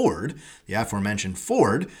 And Ford, the aforementioned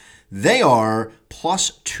Ford, they are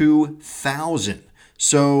plus 2,000.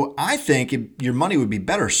 So I think your money would be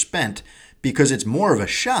better spent because it's more of a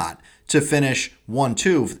shot to finish 1,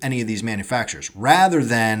 2 with any of these manufacturers rather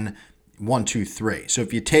than 1, 2, 3. So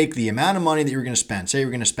if you take the amount of money that you're going to spend, say you're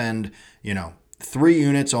going to spend, 3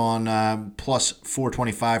 units on plus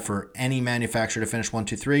 425 for any manufacturer to finish 1,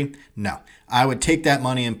 2, 3? No. I would take that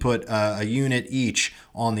money and put a unit each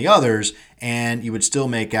on the others, and you would still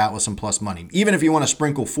make out with some plus money. Even if you want to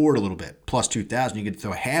sprinkle forward a little bit, plus 2,000, you could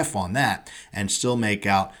throw half on that and still make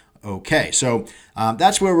out okay. So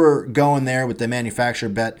that's where we're going there with the manufacturer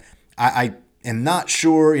bet. I am not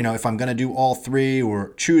sure, if I'm going to do all 3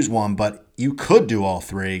 or choose one, but you could do all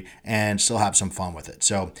 3 and still have some fun with it.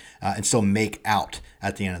 So, and still make out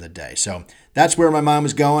at the end of the day. So that's where my mind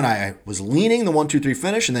was going. I was leaning the 1, 2, 3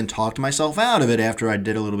 finish and then talked myself out of it after I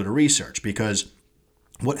did a little bit of research, because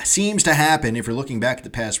what seems to happen, if you're looking back at the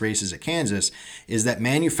past races at Kansas, is that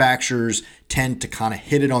manufacturers tend to kind of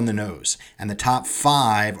hit it on the nose. And the top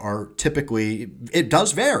 5 are typically, it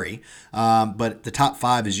does vary, but the top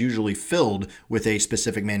 5 is usually filled with a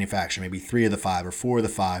specific manufacturer, maybe 3 of the 5 or 4 of the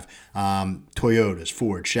 5, Toyotas,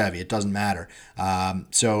 Ford, Chevy, it doesn't matter.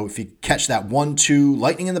 So if you catch that 1-2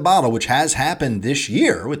 lightning in the bottle, which has happened this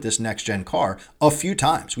year with this next-gen car a few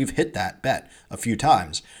times, we've hit that bet a few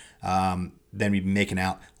times, then we'd be making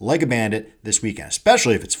out like a bandit this weekend,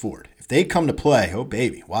 especially if it's Ford. If they come to play, oh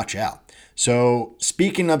baby, watch out. So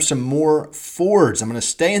speaking of some more Fords, I'm going to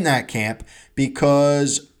stay in that camp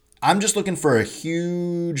because I'm just looking for a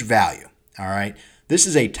huge value, all right? This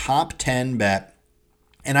is a top 10 bet,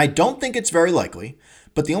 and I don't think it's very likely,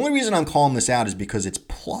 but the only reason I'm calling this out is because it's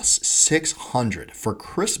plus 600 for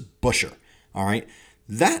Chris Buescher, all right?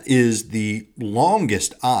 That is the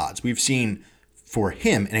longest odds we've seen for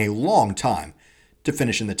him in a long time to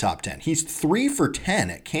finish in the top 10. He's 3 for 10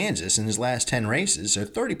 at Kansas in his last 10 races, so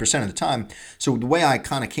 30% of the time. So the way I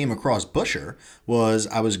kind of came across Buescher was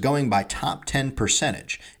I was going by top 10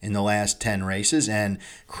 percentage in the last 10 races and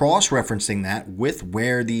cross-referencing that with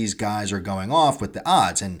where these guys are going off with the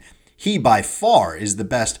odds. And he by far is the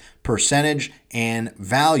best percentage and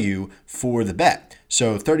value for the bet.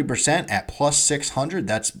 So 30% at plus 600,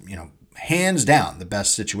 that's, hands down the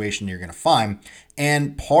best situation you're going to find.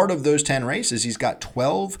 And part of those 10 races, he's got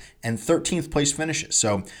 12 and 13th place finishes.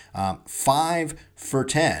 So 5 for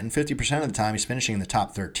 10, 50% of the time he's finishing in the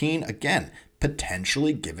top 13. Again,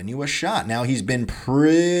 potentially giving you a shot. Now, he's been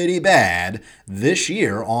pretty bad this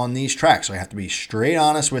year on these tracks, so I have to be straight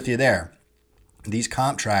honest with you there. These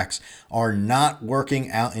comp tracks are not working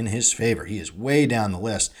out in his favor. He is way down the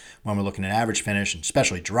list when we're looking at average finish, and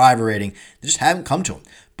especially driver rating. They just haven't come to him.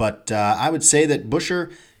 But I would say that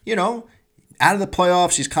Buescher, out of the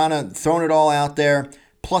playoffs, he's kind of thrown it all out there.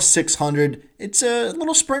 Plus 600, it's a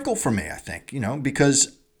little sprinkle for me, I think,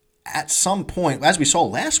 because at some point, as we saw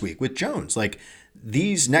last week with Jones, like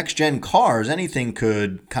these next-gen cars, anything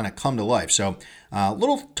could kind of come to life. So a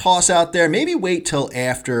little toss out there. Maybe wait till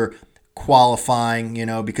after qualifying,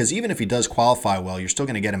 because even if he does qualify well, you're still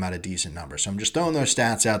going to get him at a decent number. So I'm just throwing those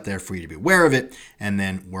stats out there for you to be aware of it and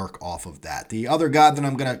then work off of that. The other guy that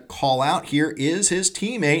I'm going to call out here is his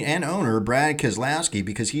teammate and owner, Brad Keselowski,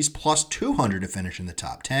 because he's plus 200 to finish in the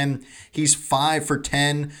top 10. He's 5 for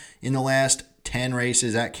 10 in the last 10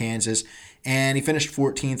 races at Kansas, and he finished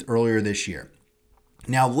 14th earlier this year.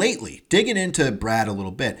 Now, lately, digging into Brad a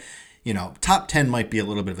little bit, top 10 might be a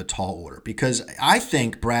little bit of a tall order because I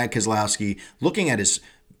think Brad Keselowski, looking at his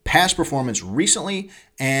past performance recently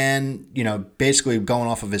and, basically going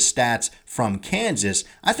off of his stats from Kansas,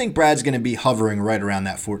 I think Brad's going to be hovering right around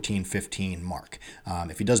that 14-15 mark.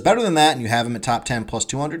 If he does better than that and you have him at top 10 plus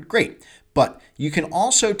 200, great. But you can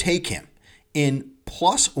also take him in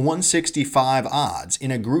plus 165 odds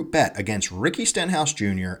in a group bet against Ricky Stenhouse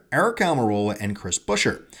Jr., Aric Almirola, and Chris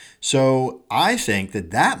Buescher. So I think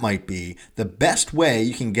that might be the best way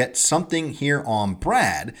you can get something here on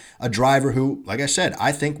Brad, a driver who, like I said,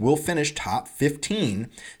 I think will finish top 15.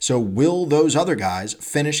 So will those other guys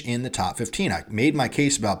finish in the top 15? I made my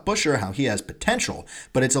case about Buescher, how he has potential,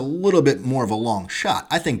 but it's a little bit more of a long shot.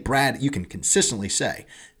 I think Brad, you can consistently say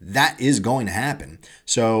that is going to happen.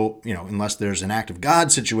 So, unless there's an act of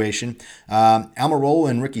God situation, Almirola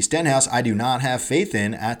and Ricky Stenhouse, I do not have faith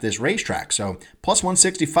in at this racetrack. So plus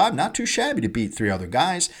 165, not too shabby to beat 3 other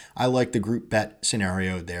guys. I like the group bet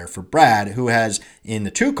scenario there for Brad, who has in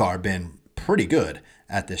the 2-car been pretty good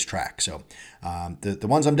at this track. So the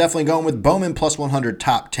ones I'm definitely going with, Bowman plus 100,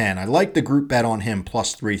 top 10. I like the group bet on him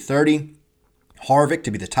plus 330. Harvick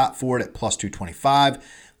to be the top Ford at plus 225.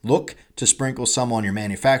 Look to sprinkle some on your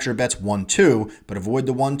manufacturer bets, 1-2, but avoid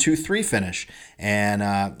the 1-2-3 finish. And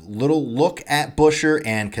little look at Buescher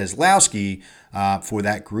and Keselowski for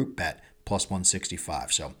that group bet, plus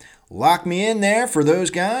 165. So lock me in there for those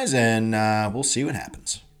guys, and we'll see what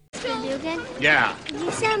happens. Mr. Dugan? Yeah, Can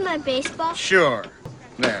you send my baseball? sure.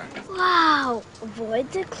 There. Wow.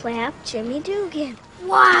 Avoid the clap, Jimmy Dugan.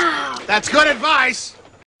 Wow! That's good advice!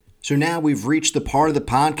 So now we've reached the part of the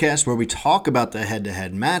podcast where we talk about the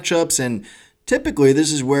head-to-head matchups, and typically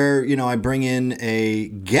this is where, I bring in a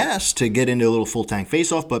guest to get into a little full tank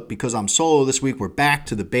face-off, but because I'm solo this week, we're back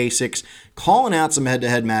to the basics, calling out some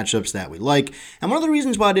head-to-head matchups that we like. And one of the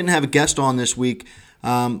reasons why I didn't have a guest on this week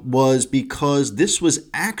was because this was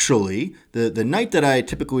actually, the night that I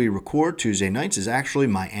typically record, Tuesday nights, is actually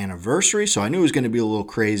my anniversary, so I knew it was going to be a little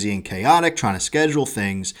crazy and chaotic trying to schedule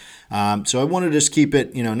things. So I wanted to just keep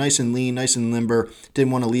it, nice and lean, nice and limber.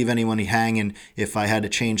 Didn't want to leave anyone hanging if I had to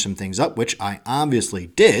change some things up, which I obviously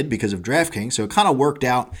did because of DraftKings. So it kind of worked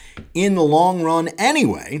out in the long run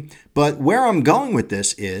anyway. But where I'm going with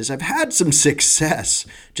this is I've had some success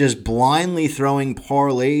just blindly throwing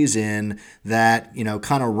parlays in that,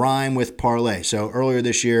 kind of rhyme with parlay. So earlier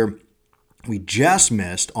this year, we just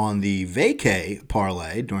missed on the vacay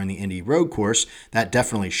parlay during the Indy Road Course. That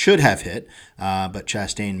definitely should have hit, but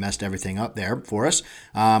Chastain messed everything up there for us.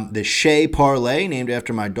 The Shea parlay, named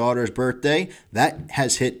after my daughter's birthday, that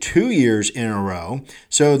has hit 2 years in a row.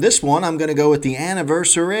 So this one, I'm going to go with the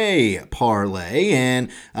anniversary parlay, and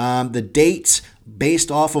the dates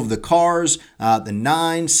based off of the cars. The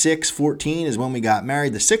 9, 6, 14 is when we got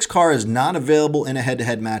married. The 6 car is not available in a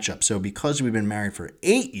head-to-head matchup. So because we've been married for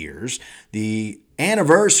 8 years, the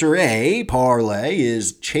anniversary parlay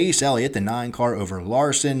is Chase Elliott, the 9 car over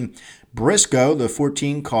Larson, Briscoe, the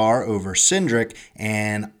 14 car over Cindric,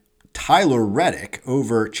 and Tyler Reddick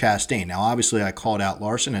over Chastain. Now, obviously, I called out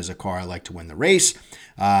Larson as a car I like to win the race.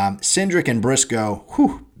 Cindric and Briscoe,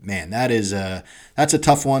 man, that's a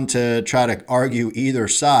tough one to try to argue either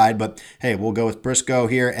side, but hey, we'll go with Briscoe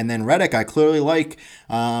here. And then Reddick, I clearly like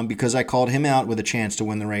because I called him out with a chance to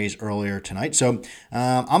win the race earlier tonight. So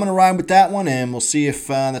I'm going to ride with that one, and we'll see if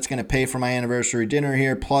that's going to pay for my anniversary dinner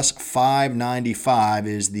here. Plus 595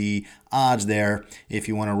 is the odds there if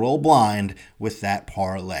you want to roll blind with that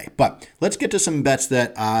parlay. But let's get to some bets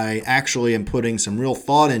that I actually am putting some real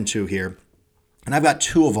thought into here. And I've got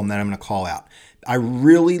 2 of them that I'm going to call out. I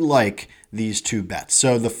really like these 2 bets.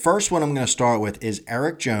 So the first one I'm going to start with is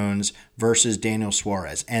Erik Jones versus Daniel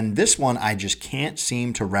Suarez. And this one, I just can't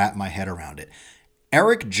seem to wrap my head around it.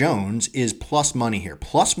 Erik Jones is plus money here,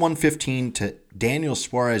 plus 115 to Daniel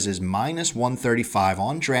Suarez is minus 135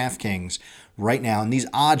 on DraftKings right now. And these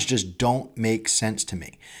odds just don't make sense to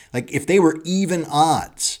me. Like if they were even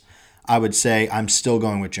odds, I would say I'm still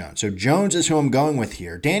going with Jones. So Jones is who I'm going with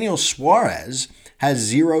here. Daniel Suarez has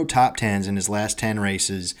 0 top 10s in his last 10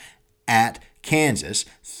 races at Kansas,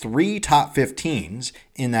 3 top 15s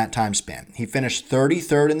in that time span. He finished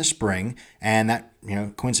 33rd in the spring, and that,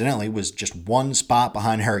 coincidentally was just 1 spot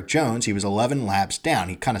behind Erik Jones. He was 11 laps down.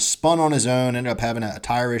 He kind of spun on his own, ended up having a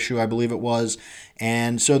tire issue, I believe it was.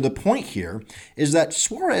 And so the point here is that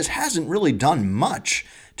Suarez hasn't really done much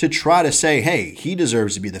to try to say, hey, he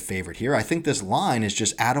deserves to be the favorite here. I think this line is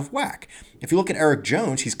just out of whack. If you look at Erik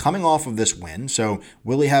Jones, he's coming off of this win, so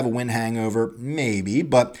will he have a win hangover? Maybe,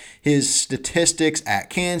 but his statistics at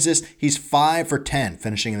Kansas, he's 5 for 10,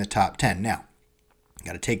 finishing in the top 10. Now, you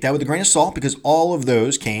got to take that with a grain of salt because all of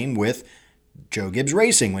those came with Joe Gibbs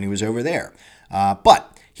Racing when he was over there.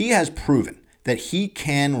 But he has proven that he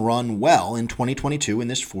can run well in 2022 in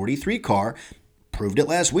this 43 car. Proved it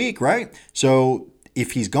last week, right? So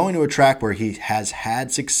if he's going to a track where he has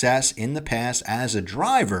had success in the past as a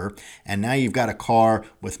driver, and now you've got a car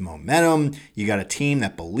with momentum, you got a team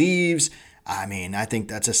that believes, I think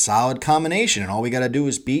that's a solid combination, and all we got to do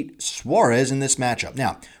is beat Suarez in this matchup.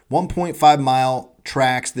 Now, 1.5 mile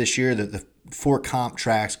tracks this year, the 4 comp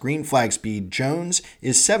tracks, green flag speed, Jones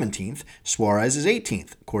is 17th, Suarez is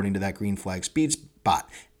 18th, according to that green flag speed spot.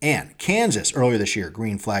 And Kansas earlier this year,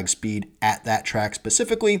 green flag speed at that track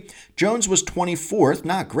specifically. Jones was 24th,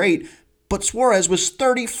 not great, but Suarez was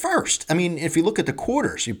 31st. If you look at the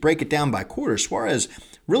quarters, you break it down by quarters, Suarez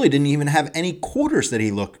really didn't even have any quarters that he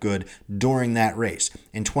looked good during that race.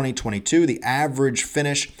 In 2022, the average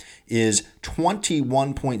finish is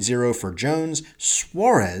 21.0 for Jones.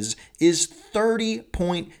 Suarez is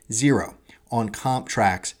 30.0 on comp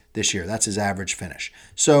tracks this year. That's his average finish.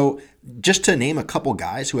 So just to name a couple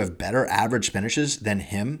guys who have better average finishes than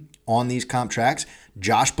him on these comp tracks,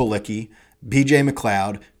 Josh Bilicki, BJ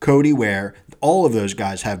McLeod, Cody Ware, all of those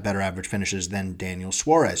guys have better average finishes than Daniel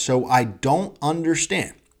Suarez. So I don't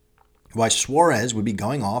understand why Suarez would be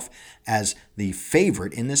going off as the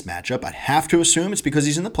favorite in this matchup. I'd have to assume it's because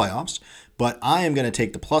he's in the playoffs, but I am going to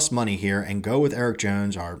take the plus money here and go with Erik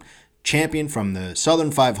Jones, our champion from the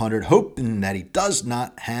Southern 500, hoping that he does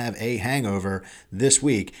not have a hangover this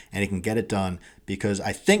week and he can get it done, because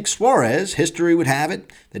I think Suarez, history would have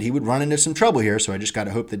it that he would run into some trouble here. So I just got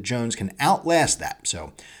to hope that Jones can outlast that.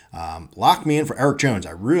 So lock me in for Erik Jones.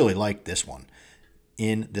 I really like this one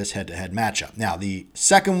in this head-to-head matchup. Now, the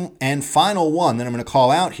second and final one that I'm going to call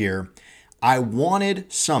out here, I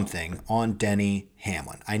wanted something on Denny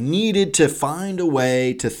Hamlin. I needed to find a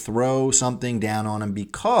way to throw something down on him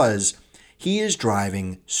because he is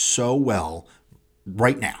driving so well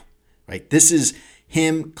right now. Right? This is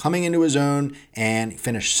him coming into his own, and he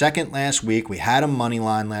finished second last week. We had him money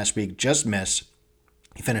line last week, just missed.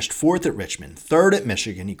 He finished fourth at Richmond, third at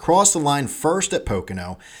Michigan. He crossed the line first at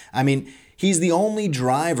Pocono. I mean, he's the only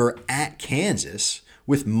driver at Kansas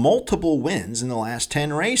with multiple wins in the last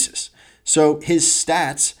 10 races. So his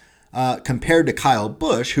stats compared to Kyle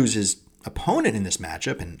Busch, who's his opponent in this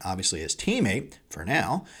matchup and obviously his teammate for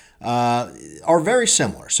now, are very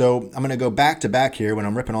similar. So I'm going to go back to back here when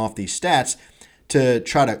I'm ripping off these stats to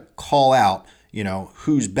try to call out,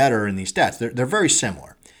 who's better in these stats. They're very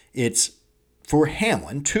similar. It's for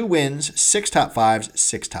Hamlin, 2 wins, 6 top 5s,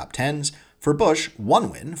 6 top 10s. For Busch, 1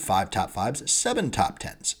 win, 5 top 5s, 7 top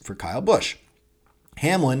 10s for Kyle Busch.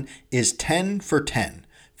 Hamlin is 10 for 10,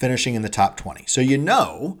 finishing in the top 20.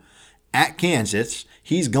 So at Kansas,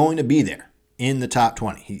 he's going to be there in the top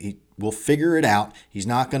 20. He will figure it out. He's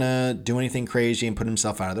not going to do anything crazy and put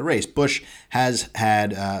himself out of the race. Busch has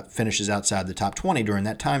had finishes outside the top 20 during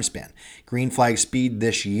that time span. Green flag speed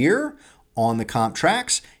this year on the comp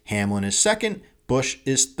tracks, Hamlin is second, Busch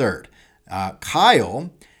is third. Kyle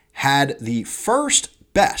had the first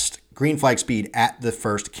best green flag speed at the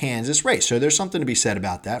first Kansas race. So there's something to be said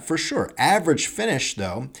about that for sure. Average finish,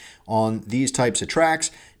 though, on these types of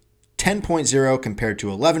tracks, 10.0 compared to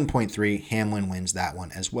 11.3. Hamlin wins that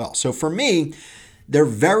one as well. So for me, they're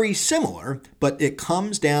very similar, but it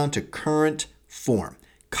comes down to current form.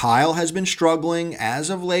 Kyle has been struggling as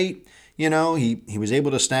of late. He was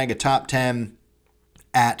able to snag a top 10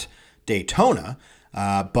 at Daytona,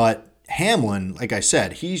 but Hamlin, like I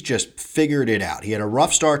said, he's just figured it out. He had a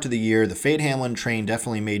rough start to the year. The Fade Hamlin train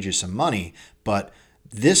definitely made you some money, but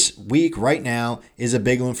this week right now is a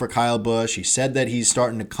big one for Kyle Busch. He said that he's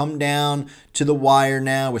starting to come down to the wire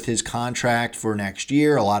now with his contract for next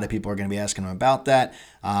year. A lot of people are going to be asking him about that.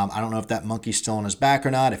 I don't know if that monkey's still on his back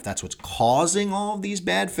or not, if that's what's causing all of these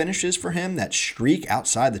bad finishes for him. That streak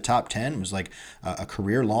outside the top 10 was like a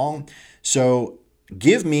career long. So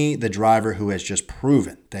give me the driver who has just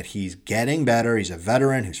proven that he's getting better. He's a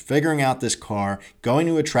veteran who's figuring out this car, going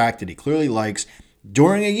to a track that he clearly likes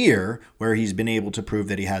during a year where he's been able to prove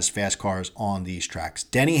that he has fast cars on these tracks.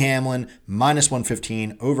 Denny Hamlin, minus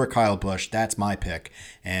 115 over Kyle Busch. That's my pick,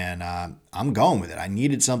 and I'm going with it. I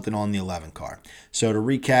needed something on the 11 car. So to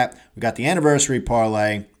recap, we got the anniversary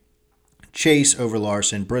parlay, Chase over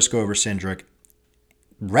Larson, Briscoe over Cindric,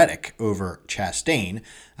 Reddick over Chastain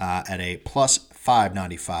at a plus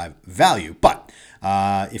 595 value. But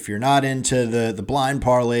if you're not into the blind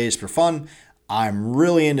parlays for fun, I'm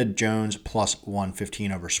really into Jones plus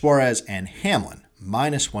 115 over Suarez and Hamlin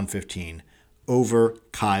minus 115 over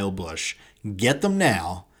Kyle Busch. Get them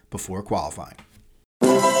now before qualifying.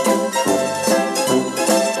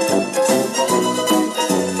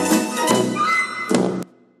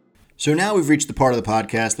 So now we've reached the part of the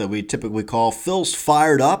podcast that we typically call Phil's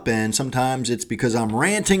Fired Up, and sometimes it's because I'm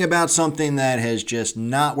ranting about something that has just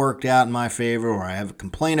not worked out in my favor, or I have a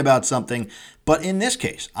complaint about something. But in this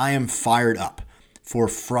case, I am fired up for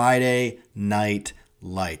Friday Night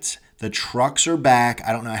Lights. The trucks are back.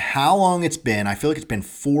 I don't know how long it's been. I feel like it's been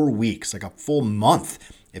 4 weeks, like a full month.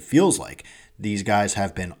 It feels like these guys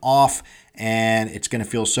have been off, and it's going to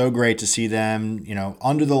feel so great to see them,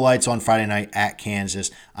 under the lights on Friday night at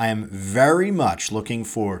Kansas. I am very much looking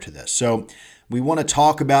forward to this. So we want to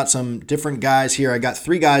talk about some different guys here. I got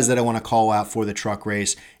 3 guys that I want to call out for the truck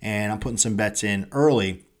race, and I'm putting some bets in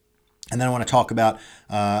early. And then I want to talk about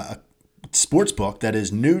a sports book that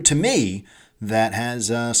is new to me that has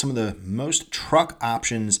some of the most truck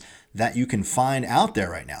options that you can find out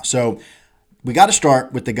there right now. So we got to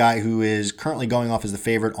start with the guy who is currently going off as the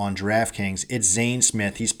favorite on DraftKings. It's Zane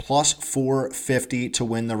Smith. He's plus 450 to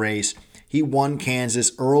win the race. He won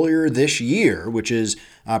Kansas earlier this year, which is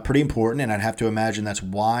pretty important, and I'd have to imagine that's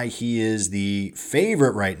why he is the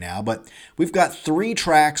favorite right now. But we've got 3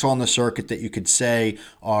 tracks on the circuit that you could say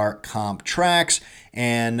are comp tracks,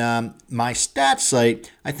 and my stats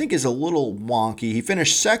site, I think, is a little wonky. He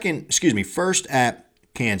finished first at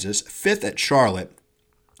Kansas, 5th at Charlotte,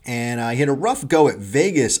 And he had a rough go at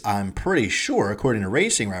Vegas, I'm pretty sure, according to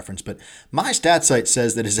Racing Reference. But my stat site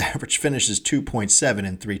says that his average finish is 2.7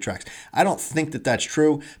 in 3 tracks. I don't think that that's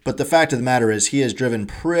true, but the fact of the matter is he has driven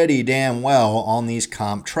pretty damn well on these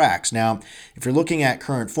comp tracks. Now, if you're looking at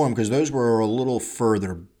current form, because those were a little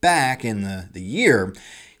further back in the year,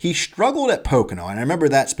 he struggled at Pocono, and I remember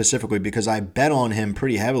that specifically because I bet on him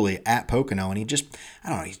pretty heavily at Pocono, and he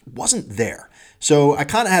wasn't there. So I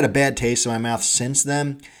kind of had a bad taste in my mouth since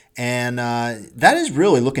then, and that is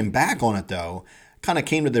really, looking back on it though, kind of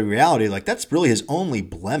came to the reality, like that's really his only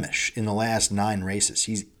blemish in the last 9 races.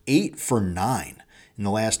 He's 8 for 9 in the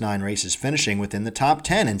last 9 races, finishing within the top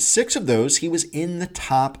 10, and 6 of those he was in the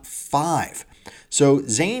top 5. So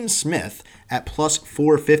Zane Smith at plus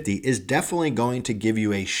 450 is definitely going to give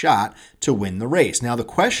you a shot to win the race. Now, the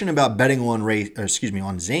question about betting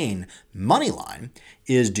on Zane money line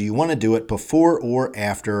is, do you want to do it before or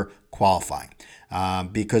after qualifying?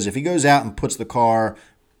 Because if he goes out and puts the car,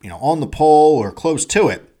 on the pole or close to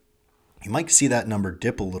it, you might see that number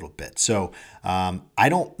dip a little bit. So I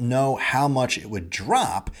don't know how much it would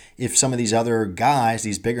drop if some of these other guys,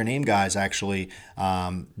 these bigger name guys, actually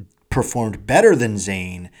performed better than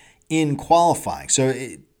Zane in qualifying. So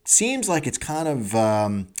it seems like it's kind of,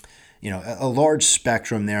 a large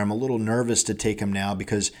spectrum there. I'm a little nervous to take him now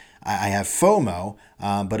because I have FOMO,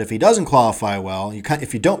 but if he doesn't qualify well,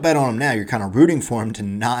 if you don't bet on him now, you're kind of rooting for him to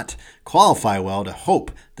not qualify well to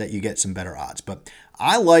hope that you get some better odds. But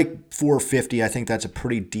I like 450. I think that's a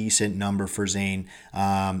pretty decent number for Zane.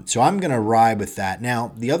 So I'm going to ride with that.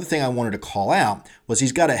 Now, the other thing I wanted to call out was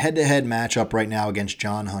he's got a head-to-head matchup right now against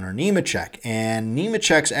John Hunter Nemechek. And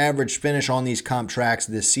Nemechek's average finish on these comp tracks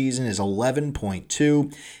this season is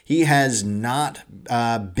 11.2. He has not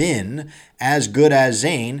been as good as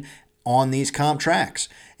Zane on these comp tracks.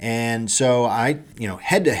 And so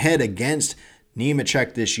head-to-head against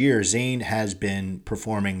Nemechek this year, Zane has been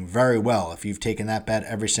performing very well. If you've taken that bet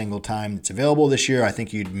every single time it's available this year, I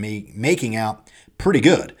think you'd be making out pretty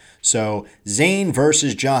good. So Zane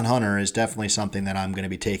versus John Hunter is definitely something that I'm going to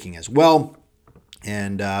be taking as well.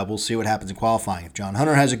 And we'll see what happens in qualifying. If John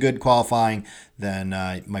Hunter has a good qualifying, then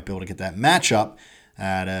you might be able to get that matchup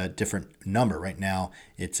at a different number. Right now,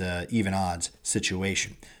 it's an even odds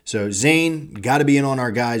situation. So Zane, got to be in on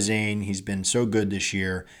our guy Zane. He's been so good this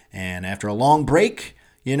year. And after a long break,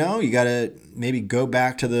 you got to maybe go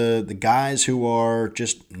back to the guys who are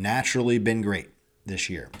just naturally been great this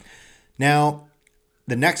year. Now,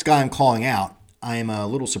 the next guy I'm calling out, I'm a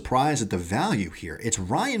little surprised at the value here. It's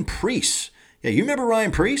Ryan Preece. Yeah, you remember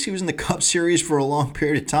Ryan Preece? He was in the Cup Series for a long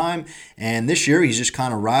period of time. And this year, he's just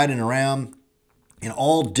kind of riding around in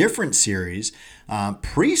all different series.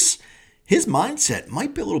 Preece, his mindset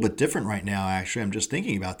might be a little bit different right now, actually. I'm just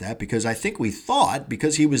thinking about that because I think we thought,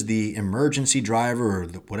 because he was the emergency driver or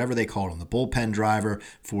whatever they called him, the bullpen driver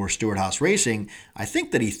for Stewart-Haas Racing, I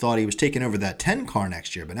think that he thought he was taking over that 10 car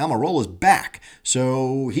next year. But now Almirola's back,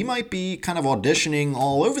 so he might be kind of auditioning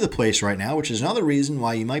all over the place right now, which is another reason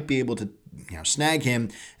why you might be able to snag him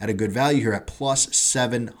at a good value here at plus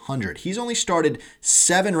 700. He's only started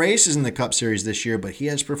 7 races in the Cup Series this year, but he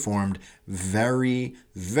has performed very,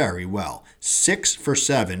 very well. 6 for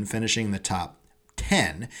 7, finishing in the top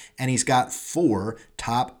 10, and he's got 4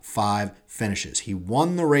 top 5 finishes. He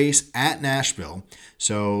won the race at Nashville,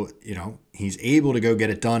 so, he's able to go get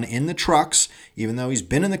it done in the trucks, even though he's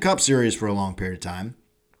been in the Cup Series for a long period of time.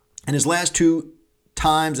 And his last 2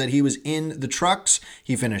 times that he was in the trucks,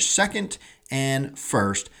 he finished second and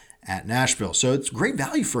first at Nashville. So it's great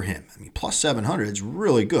value for him. Plus 700 is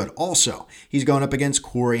really good. Also, he's going up against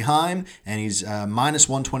Corey Heim, and he's minus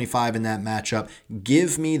 125 in that matchup.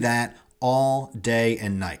 Give me that all day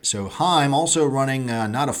and night. So Heim also running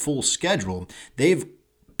not a full schedule. They've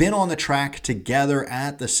been on the track together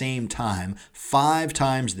at the same time 5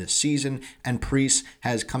 times this season, and Preece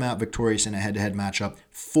has come out victorious in a head-to-head matchup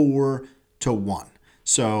 4-1.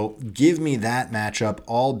 So give me that matchup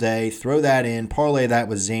all day. Throw that in. Parlay that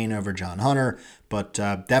with Zane over John Hunter. But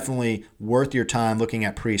definitely worth your time looking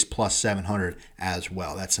at Preece plus 700 as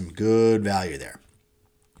well. That's some good value there.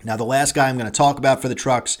 Now, the last guy I'm going to talk about for the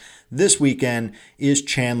trucks this weekend is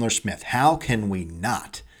Chandler Smith. How can we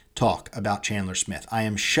not talk about Chandler Smith? I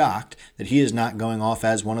am shocked that he is not going off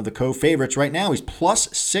as one of the co-favorites right now. He's plus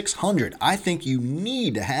 600. I think you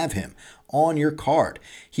need to have him on your card.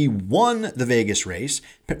 He won the Vegas race,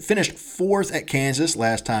 finished 4th at Kansas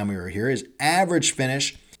last time we were here. His average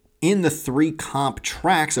finish in the 3 comp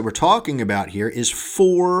tracks that we're talking about here is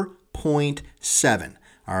 4.7.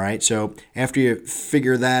 All right, so after you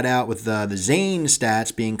figure that out with the Zane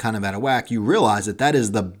stats being kind of out of whack, you realize that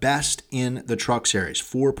is the best in the Truck Series.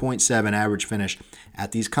 4.7 average finish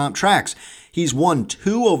at these comp tracks. He's won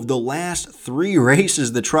 2 of the last 3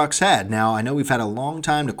 races the Trucks had. Now, I know we've had a long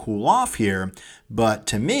time to cool off here, but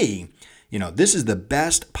to me, this is the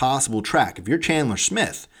best possible track. If you're Chandler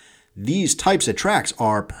Smith, these types of tracks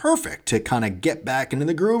are perfect to kind of get back into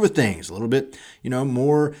the groove of things. A little bit,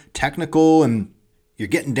 more technical, and you're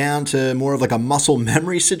getting down to more of like a muscle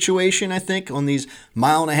memory situation, I think, on these 1.5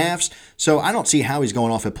 miles. So I don't see how he's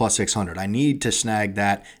going off at plus 600. I need to snag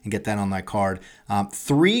that and get that on my card.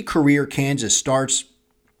 3 career Kansas starts.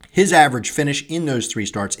 His average finish in those 3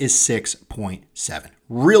 starts is 6.7.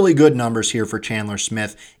 Really good numbers here for Chandler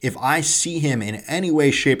Smith. If I see him in any way,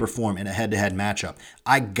 shape, or form in a head-to-head matchup,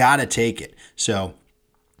 I got to take it. So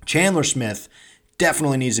Chandler Smith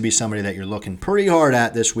definitely needs to be somebody that you're looking pretty hard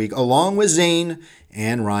at this week, along with Zane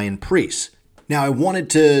and Ryan Preece. Now, I wanted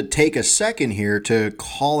to take a second here to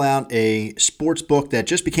call out a sports book that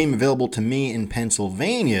just became available to me in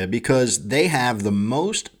Pennsylvania because they have the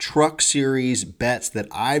most Truck Series bets that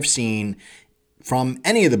I've seen from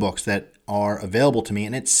any of the books that are available to me,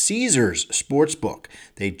 and it's Caesars Sportsbook.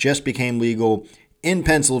 They just became legal in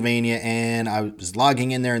Pennsylvania, and I was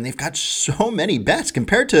logging in there, and they've got so many bets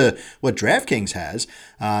compared to what DraftKings has.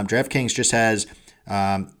 DraftKings just has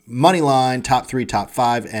money line, top 3, top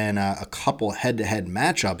 5, and a couple head-to-head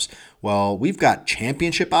matchups. Well, we've got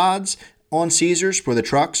championship odds on Caesars for the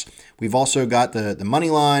Trucks. We've also got the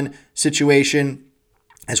money line situation,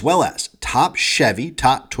 as well as top Chevy,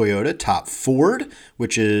 top Toyota, top Ford,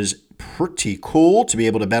 which is pretty cool to be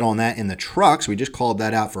able to bet on that in the Trucks. We just called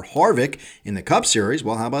that out for Harvick in the Cup Series.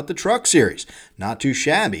 Well, how about the Truck Series? Not too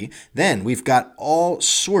shabby. Then we've got all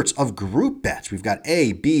sorts of group bets. We've got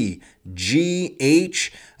A, B, G,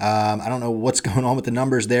 H. I don't know what's going on with the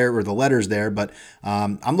numbers there or the letters there, but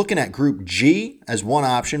I'm looking at Group G as one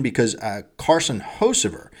option because Carson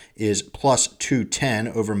Hocevar is plus 210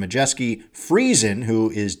 over Majeski Friesen, who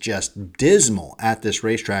is just dismal at this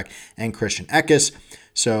racetrack, and Christian Eckes.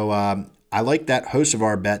 So I like that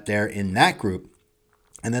Hocevar bet there in that group.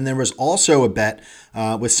 And then there was also a bet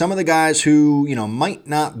with some of the guys who, might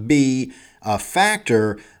not be a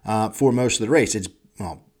factor for most of the race. It's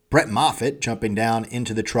Brett Moffitt jumping down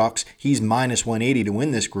into the Trucks. He's minus 180 to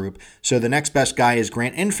win this group. So the next best guy is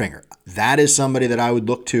Grant Enfinger. That is somebody that I would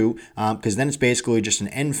look to because then it's basically just an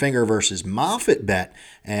Enfinger versus Moffitt bet,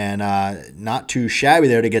 and not too shabby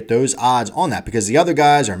there to get those odds on that because the other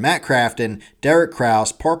guys are Matt Crafton, Derek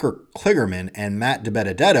Kraus, Parker Kligerman, and Matt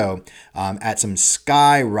DiBenedetto at some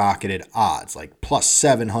skyrocketed odds, like plus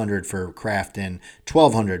 700 for Crafton,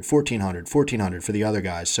 1,200, 1,400, 1,400 for the other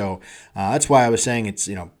guys. So that's why I was saying it's,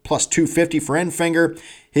 plus 250 for Enfinger.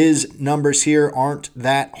 His numbers here aren't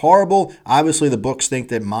that horrible. Obviously, the books think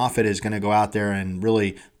that Moffitt is going to go out there and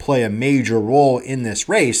really play a major role in this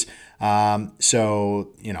race.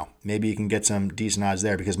 So, maybe you can get some decent odds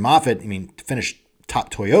there because Moffitt, finished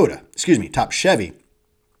top Chevy.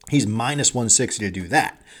 He's minus 160 to do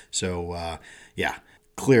that. So,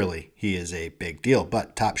 clearly he is a big deal.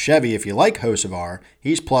 But top Chevy, if you like Hocevar,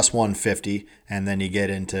 he's plus 150, and then you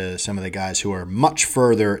get into some of the guys who are much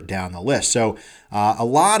further down the list. So a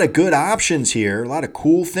lot of good options here, a lot of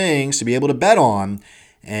cool things to be able to bet on,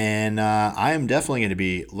 and I am definitely going to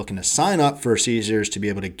be looking to sign up for Caesars to be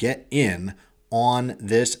able to get in on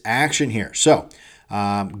this action here. So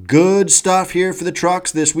good stuff here for the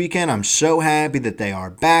Trucks this weekend. I'm so happy that they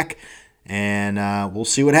are back. And we'll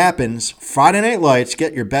see what happens. Friday Night Lights,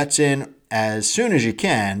 get your bets in as soon as you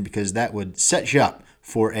can because that would set you up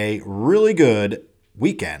for a really good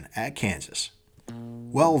weekend at Kansas.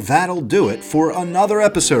 Well, that'll do it for another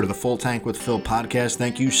episode of the Full Tank with Phil podcast.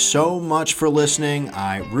 Thank you so much for listening.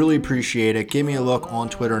 I really appreciate it. Give me a look on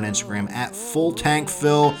Twitter and Instagram at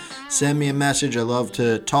FullTankPhil. Send me a message. I love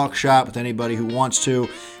to talk shop with anybody who wants to.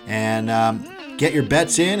 And get your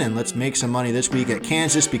bets in and let's make some money this week at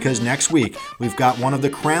Kansas because next week we've got one of the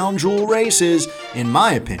crown jewel races, in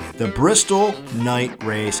my opinion, the Bristol Night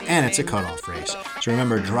Race, and it's a cutoff race. So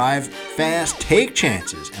remember, drive fast, take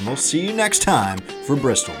chances, and we'll see you next time for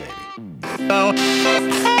Bristol, baby.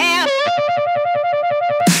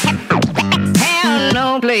 Have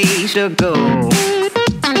no place to go.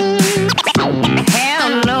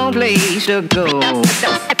 Have no place to go.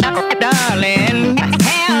 Darling,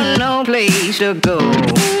 have no place to go.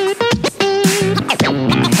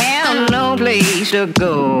 Have no place to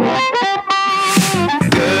go.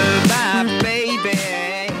 Girl,